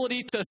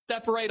ability to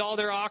separate all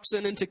their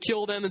oxen and to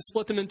kill them and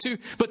split them in two,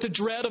 but the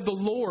dread of the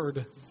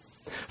Lord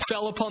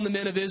fell upon the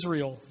men of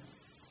Israel.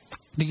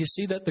 Do you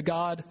see that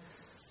God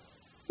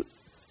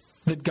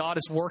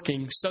is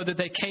working so that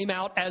they came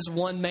out as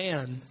one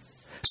man?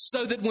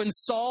 So that when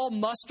Saul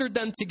mustered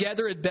them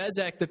together at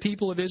Bezek, the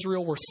people of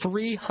Israel were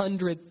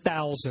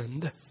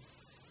 300,000,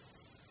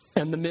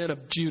 and the men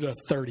of Judah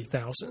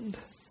 30,000.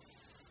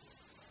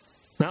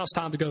 Now it's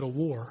time to go to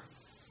war.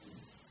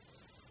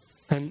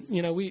 And,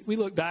 we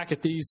look back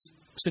at these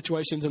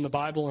situations in the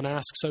Bible and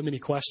ask so many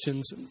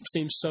questions. It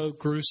seems so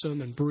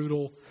gruesome and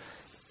brutal.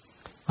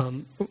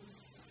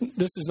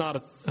 This is not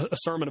a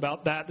sermon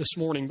about that this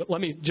morning, but let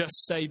me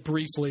just say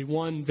briefly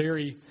one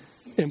very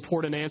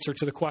important answer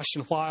to the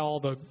question why all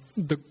the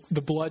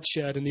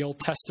bloodshed in the Old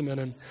Testament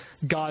and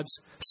God's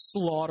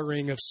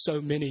slaughtering of so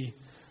many,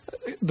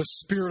 the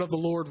Spirit of the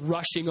Lord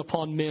rushing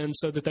upon men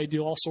so that they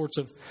do all sorts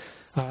of,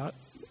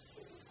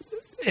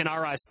 in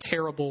our eyes,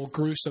 terrible,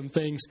 gruesome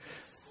things.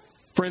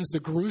 Friends, the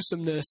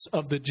gruesomeness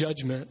of the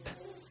judgment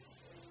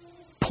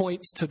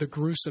points to the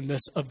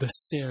gruesomeness of the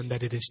sin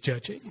that it is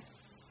judging.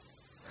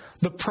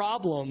 The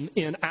problem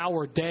in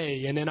our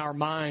day and in our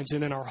minds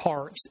and in our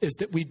hearts is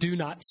that we do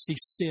not see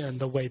sin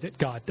the way that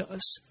God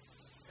does.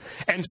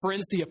 And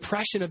friends, the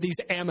oppression of these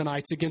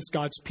Ammonites against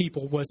God's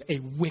people was a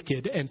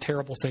wicked and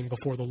terrible thing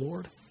before the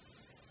Lord.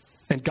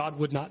 And God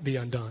would not be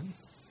undone.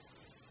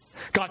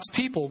 God's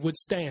people would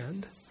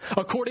stand.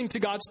 According to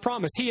God's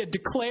promise, he had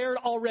declared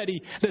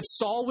already that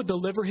Saul would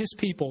deliver his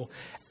people,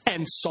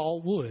 and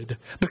Saul would,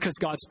 because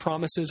God's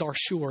promises are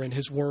sure and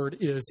his word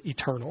is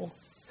eternal.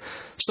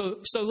 So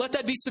let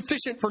that be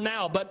sufficient for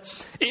now,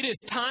 but it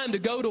is time to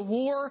go to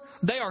war.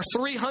 They are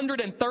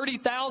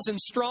 330,000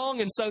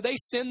 strong, and so they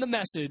send the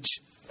message.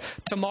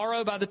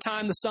 Tomorrow, by the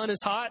time the sun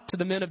is hot, to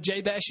the men of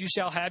Jabesh, you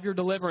shall have your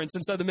deliverance.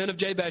 And so the men of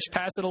Jabesh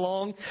pass it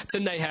along to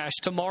Nahash.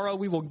 Tomorrow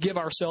we will give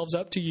ourselves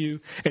up to you,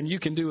 and you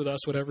can do with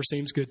us whatever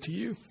seems good to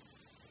you.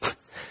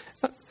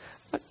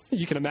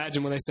 You can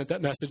imagine when they sent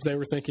that message, they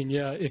were thinking,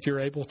 yeah, if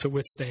you're able to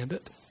withstand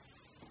it.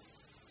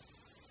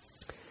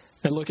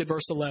 And look at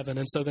verse 11.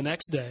 And so the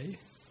next day,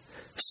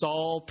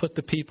 Saul put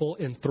the people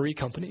in 3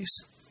 companies.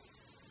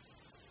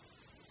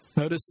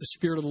 Notice the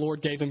Spirit of the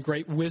Lord gave him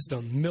great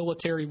wisdom,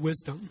 military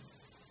wisdom,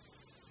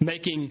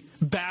 making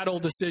battle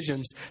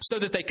decisions so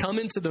that they come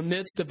into the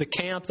midst of the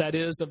camp, that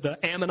is, of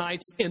the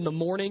Ammonites in the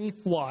morning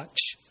watch.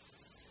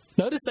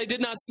 Notice they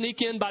did not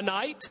sneak in by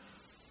night.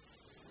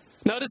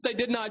 Notice they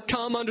did not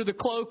come under the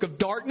cloak of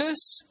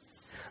darkness.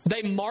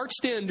 They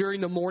marched in during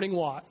the morning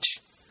watch,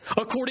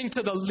 according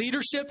to the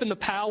leadership and the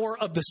power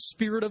of the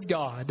Spirit of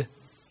God,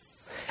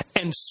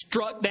 and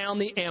struck down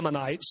the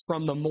Ammonites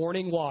from the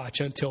morning watch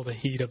until the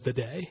heat of the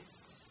day.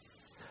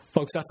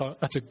 Folks,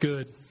 that's a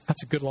good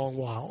long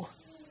while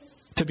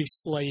to be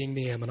slaying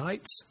the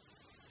Ammonites.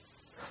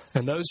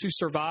 And those who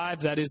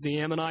survived, that is the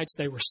Ammonites,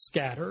 they were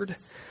scattered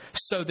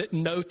so that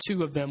no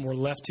 2 of them were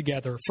left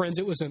together. Friends,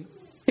 it was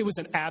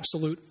an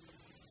absolute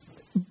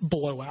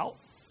blowout.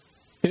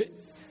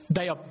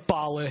 They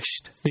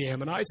abolished the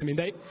Ammonites. I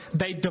mean,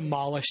 they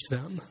demolished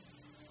them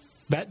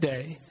that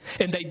day.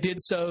 And they did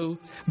so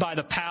by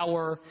the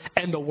power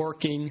and the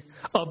working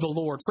of the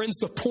Lord. Friends,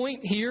 the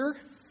point here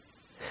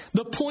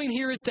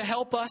is to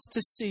help us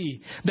to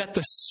see that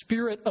the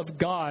Spirit of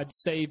God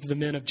saved the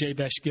men of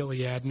Jabesh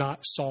Gilead, not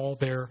Saul,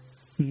 their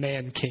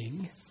man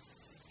king.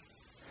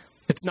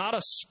 It's not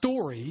a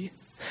story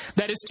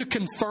that is to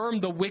confirm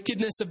the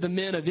wickedness of the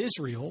men of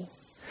Israel,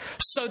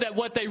 so that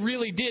what they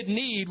really did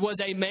need was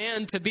a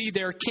man to be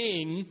their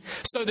king,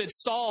 so that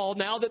Saul,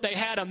 now that they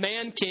had a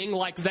man king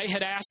like they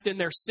had asked in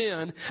their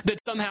sin,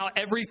 that somehow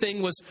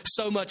everything was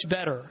so much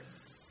better.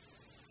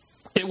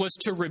 It was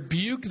to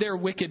rebuke their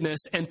wickedness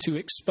and to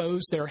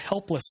expose their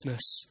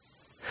helplessness.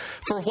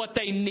 For what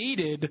they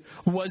needed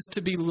was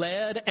to be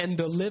led and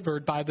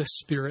delivered by the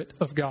Spirit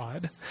of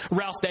God.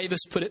 Ralph Davis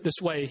put it this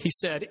way. He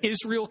said,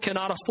 Israel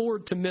cannot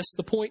afford to miss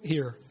the point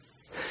here.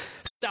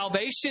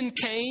 Salvation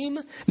came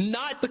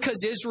not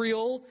because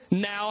Israel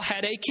now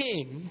had a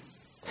king,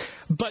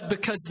 but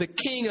because the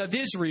king of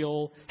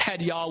Israel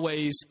had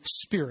Yahweh's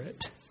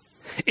Spirit.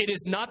 It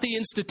is not the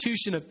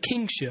institution of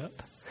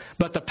kingship,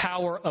 but the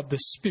power of the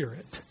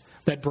Spirit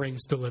that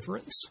brings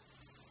deliverance.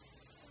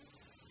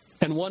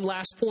 And one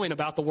last point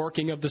about the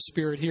working of the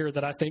Spirit here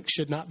that I think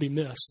should not be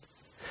missed.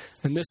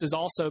 And this is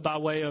also by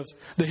way of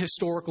the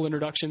historical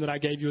introduction that I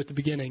gave you at the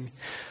beginning.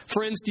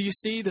 Friends, do you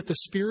see that the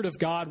Spirit of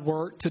God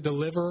worked to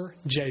deliver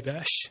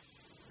Jabesh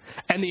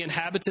and the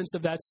inhabitants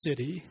of that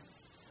city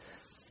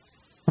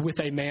with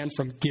a man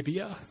from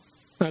Gibeah?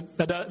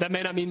 That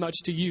may not mean much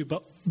to you,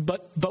 but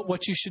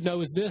what you should know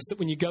is this, that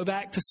when you go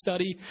back to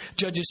study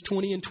Judges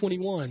 20 and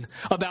 21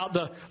 about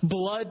the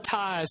blood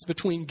ties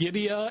between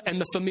Gibeah and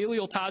the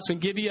familial ties between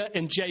Gibeah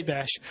and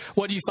Jabesh,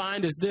 what you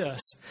find is this,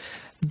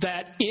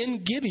 that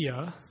in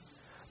Gibeah,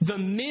 the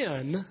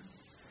men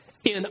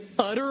in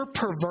utter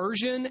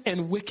perversion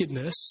and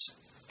wickedness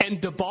and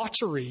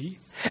debauchery,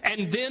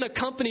 and then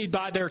accompanied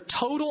by their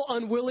total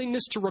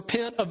unwillingness to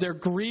repent of their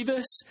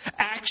grievous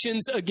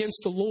actions against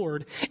the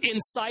Lord,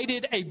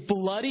 incited a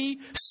bloody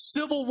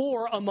civil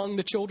war among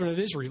the children of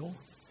Israel.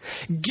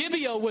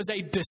 Gibeah was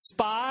a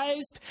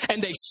despised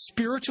and a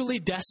spiritually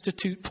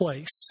destitute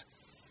place.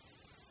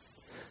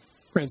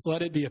 Friends,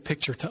 let it be a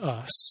picture to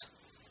us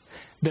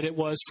that it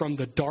was from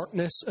the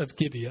darkness of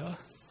Gibeah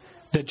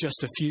that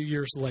just a few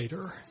years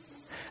later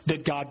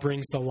that God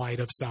brings the light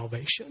of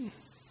salvation.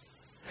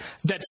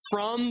 That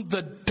from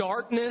the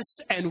darkness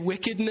and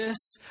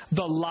wickedness,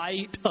 the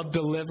light of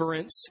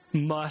deliverance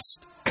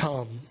must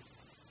come.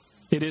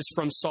 It is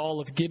from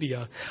Saul of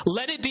Gibeah.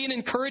 Let it be an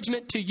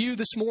encouragement to you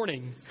this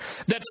morning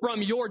that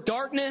from your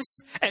darkness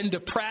and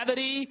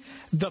depravity,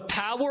 the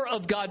power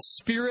of God's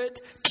Spirit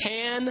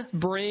can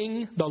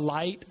bring the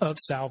light of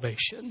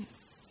salvation.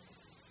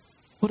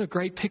 What a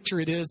great picture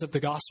it is of the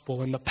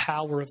gospel and the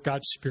power of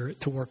God's Spirit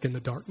to work in the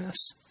darkness.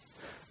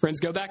 Friends,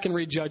 go back and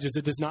read Judges.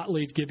 It does not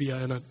leave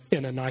Gibeah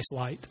in a nice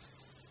light.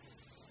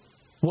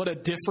 What a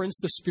difference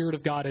the Spirit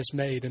of God has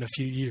made in a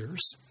few years.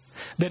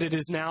 That it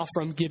is now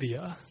from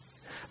Gibeah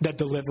that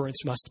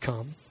deliverance must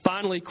come.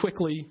 Finally,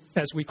 quickly,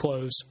 as we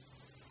close,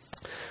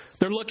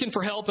 they're looking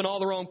for help in all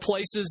the wrong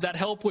places. That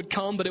help would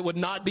come, but it would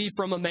not be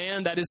from a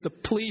man. That is the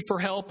plea for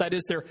help. That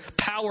is their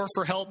power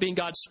for help, being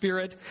God's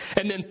Spirit.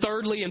 And then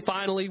thirdly and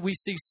finally, we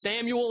see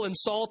Samuel and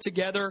Saul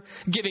together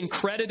giving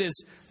credit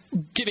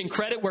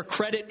where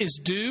credit is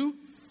due.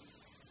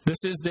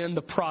 This is then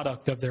the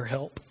product of their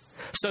help.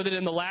 So that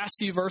in the last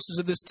few verses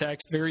of this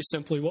text, very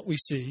simply what we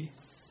see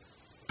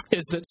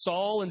is that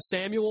Saul and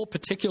Samuel,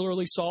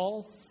 particularly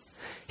Saul,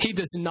 he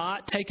does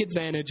not take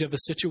advantage of a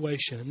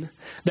situation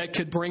that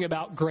could bring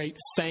about great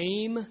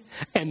fame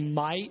and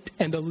might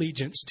and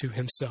allegiance to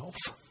himself.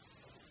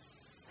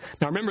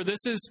 Now remember,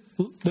 this is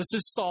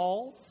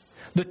Saul,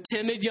 the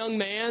timid young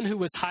man who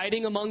was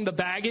hiding among the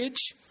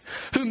baggage,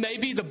 who may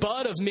be the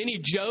butt of many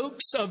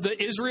jokes of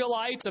the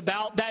Israelites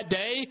about that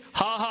day.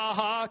 Ha, ha,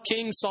 ha,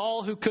 King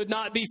Saul who could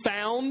not be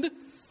found.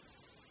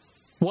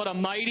 What a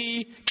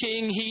mighty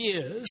king he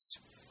is.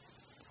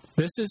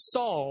 This is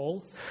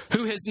Saul,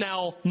 who has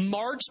now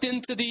marched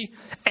into the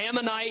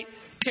Ammonite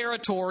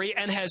territory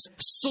and has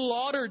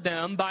slaughtered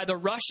them by the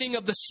rushing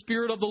of the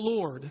Spirit of the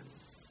Lord.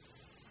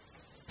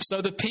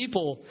 So the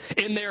people,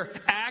 in their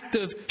act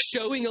of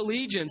showing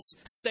allegiance,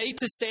 say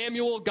to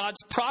Samuel,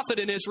 God's prophet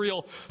in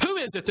Israel, "Who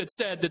is it that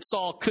said that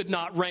Saul could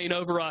not reign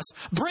over us?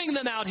 Bring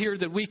them out here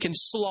that we can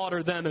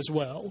slaughter them as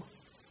well."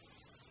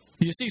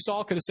 You see,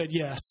 Saul could have said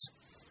yes.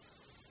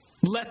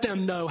 Let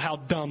them know how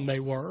dumb they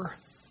were.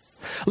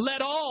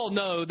 Let all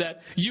know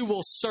that you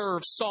will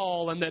serve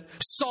Saul and that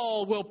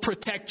Saul will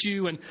protect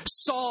you and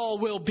Saul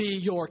will be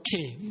your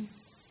king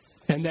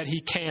and that he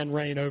can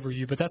reign over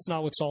you. But that's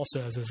not what Saul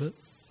says, is it?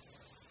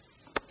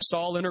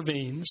 Saul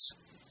intervenes,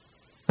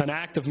 an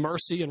act of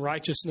mercy and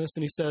righteousness,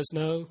 and he says,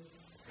 "No,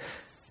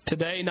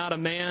 today not a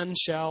man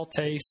shall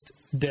taste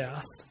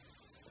death,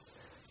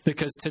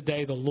 because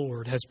today the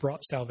Lord has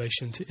brought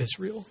salvation to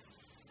Israel."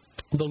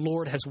 The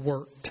Lord has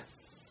worked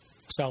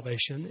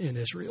salvation in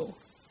Israel.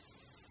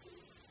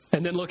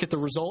 And then look at the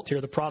result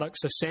here, the product.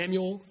 So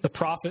Samuel, the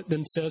prophet,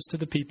 then says to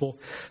the people,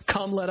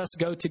 "Come, let us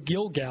go to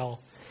Gilgal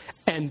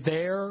and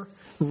there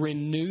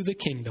renew the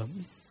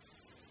kingdom."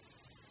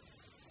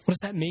 What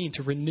does that mean,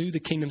 to renew the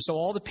kingdom? So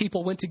all the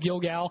people went to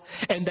Gilgal,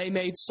 and they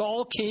made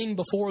Saul king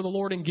before the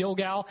Lord in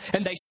Gilgal,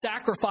 and they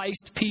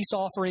sacrificed peace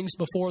offerings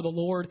before the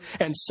Lord,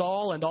 and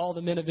Saul and all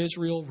the men of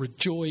Israel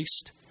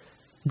rejoiced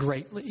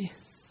greatly.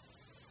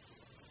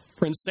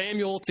 Friend,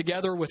 Samuel,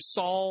 together with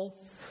Saul,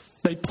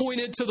 they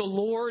pointed to the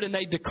Lord and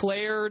they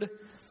declared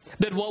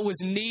that what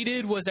was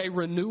needed was a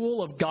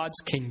renewal of God's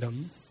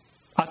kingdom.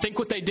 I think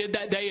what they did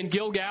that day in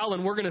Gilgal,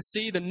 and we're going to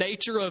see the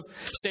nature of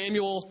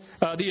Samuel,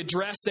 the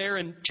address there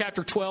in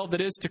chapter 12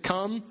 that is to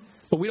come,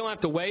 but we don't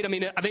have to wait. I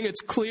mean, I think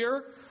it's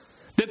clear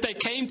that they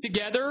came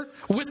together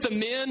with the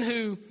men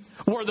who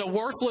were the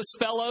worthless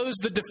fellows,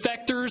 the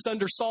defectors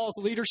under Saul's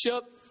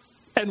leadership,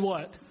 and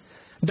what?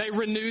 They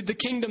renewed the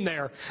kingdom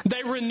there.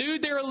 They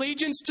renewed their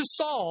allegiance to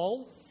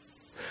Saul,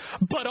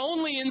 but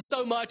only in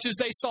so much as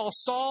they saw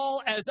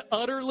Saul as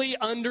utterly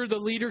under the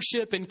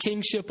leadership and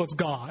kingship of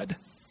God.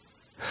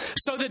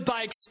 So that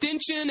by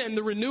extension and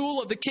the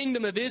renewal of the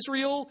kingdom of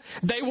Israel,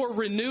 they were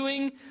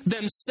renewing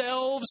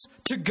themselves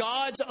to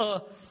God's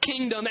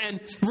kingdom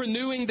and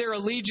renewing their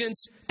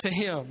allegiance to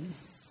Him.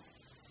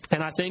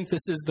 And I think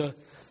this is the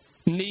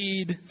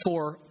need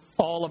for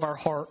all of our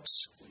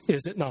hearts,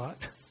 is it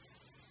not?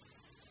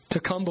 To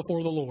come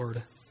before the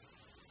Lord,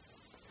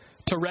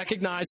 to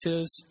recognize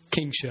His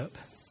kingship,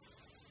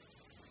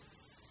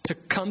 to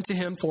come to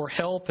Him for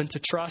help and to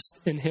trust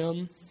in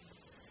Him,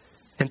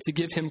 and to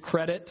give Him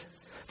credit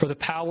for the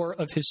power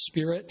of His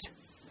Spirit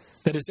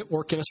that is at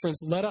work in us. Friends,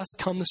 let us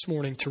come this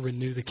morning to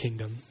renew the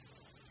kingdom.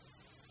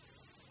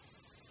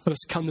 Let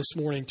us come this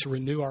morning to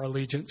renew our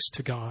allegiance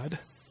to God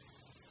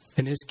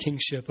and His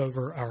kingship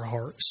over our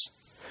hearts.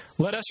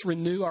 Let us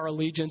renew our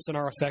allegiance and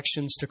our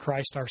affections to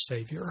Christ our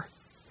Savior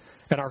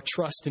and our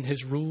trust in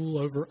His rule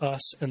over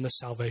us and the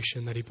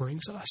salvation that He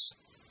brings us.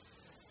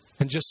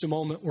 In just a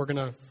moment, we're going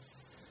to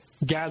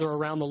gather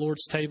around the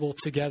Lord's table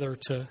together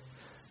to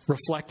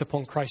reflect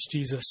upon Christ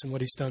Jesus and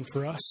what He's done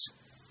for us.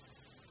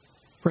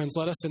 Friends,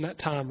 let us in that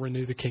time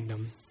renew the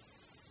kingdom.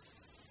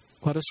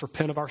 Let us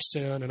repent of our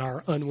sin and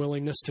our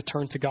unwillingness to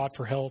turn to God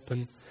for help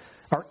and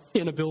our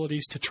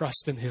inabilities to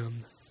trust in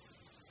Him.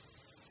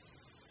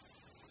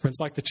 Friends,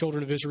 like the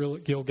children of Israel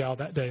at Gilgal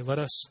that day, let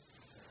us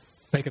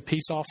make a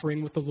peace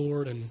offering with the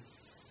Lord and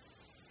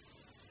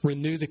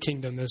renew the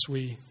kingdom as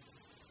we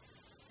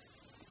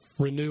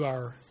renew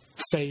our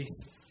faith,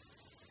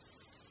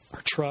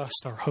 our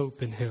trust, our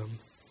hope in Him.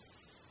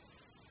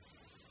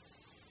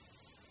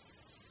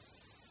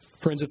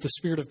 Friends, if the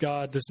Spirit of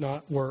God does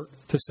not work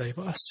to save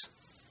us,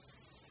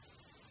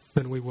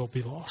 then we will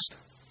be lost.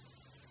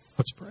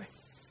 Let's pray.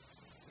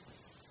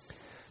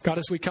 God,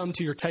 as we come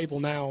to your table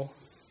now,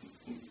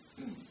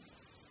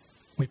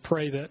 we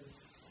pray that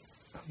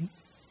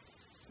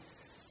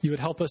you would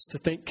help us to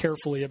think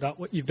carefully about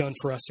what you've done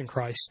for us in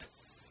Christ.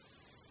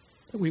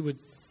 That we would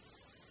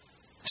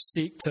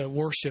seek to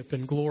worship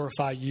and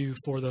glorify you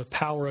for the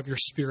power of your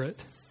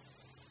Spirit.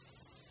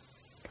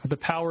 The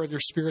power of your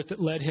Spirit that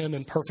led him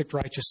in perfect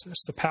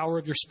righteousness. The power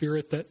of your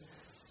Spirit that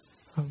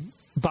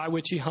by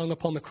which he hung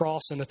upon the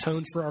cross and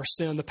atoned for our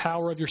sin. The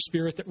power of your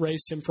Spirit that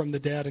raised him from the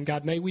dead. And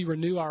God, may we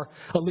renew our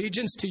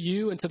allegiance to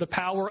you and to the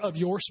power of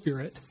your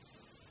Spirit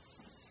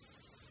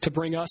to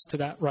bring us to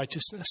that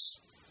righteousness,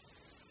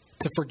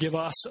 to forgive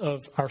us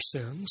of our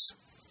sins,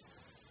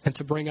 and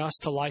to bring us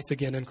to life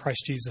again in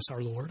Christ Jesus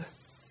our Lord.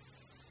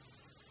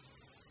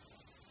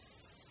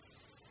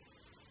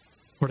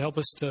 Lord, help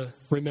us to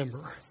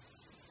remember,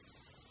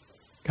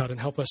 God, and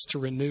help us to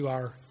renew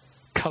our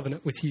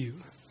covenant with you.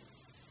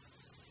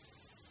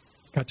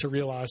 God, to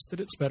realize that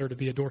it's better to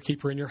be a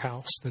doorkeeper in your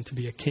house than to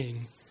be a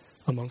king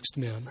amongst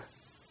men.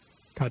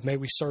 God, may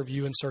we serve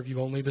you and serve you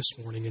only this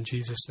morning. In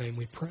Jesus' name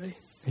we pray.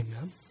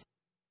 Amen.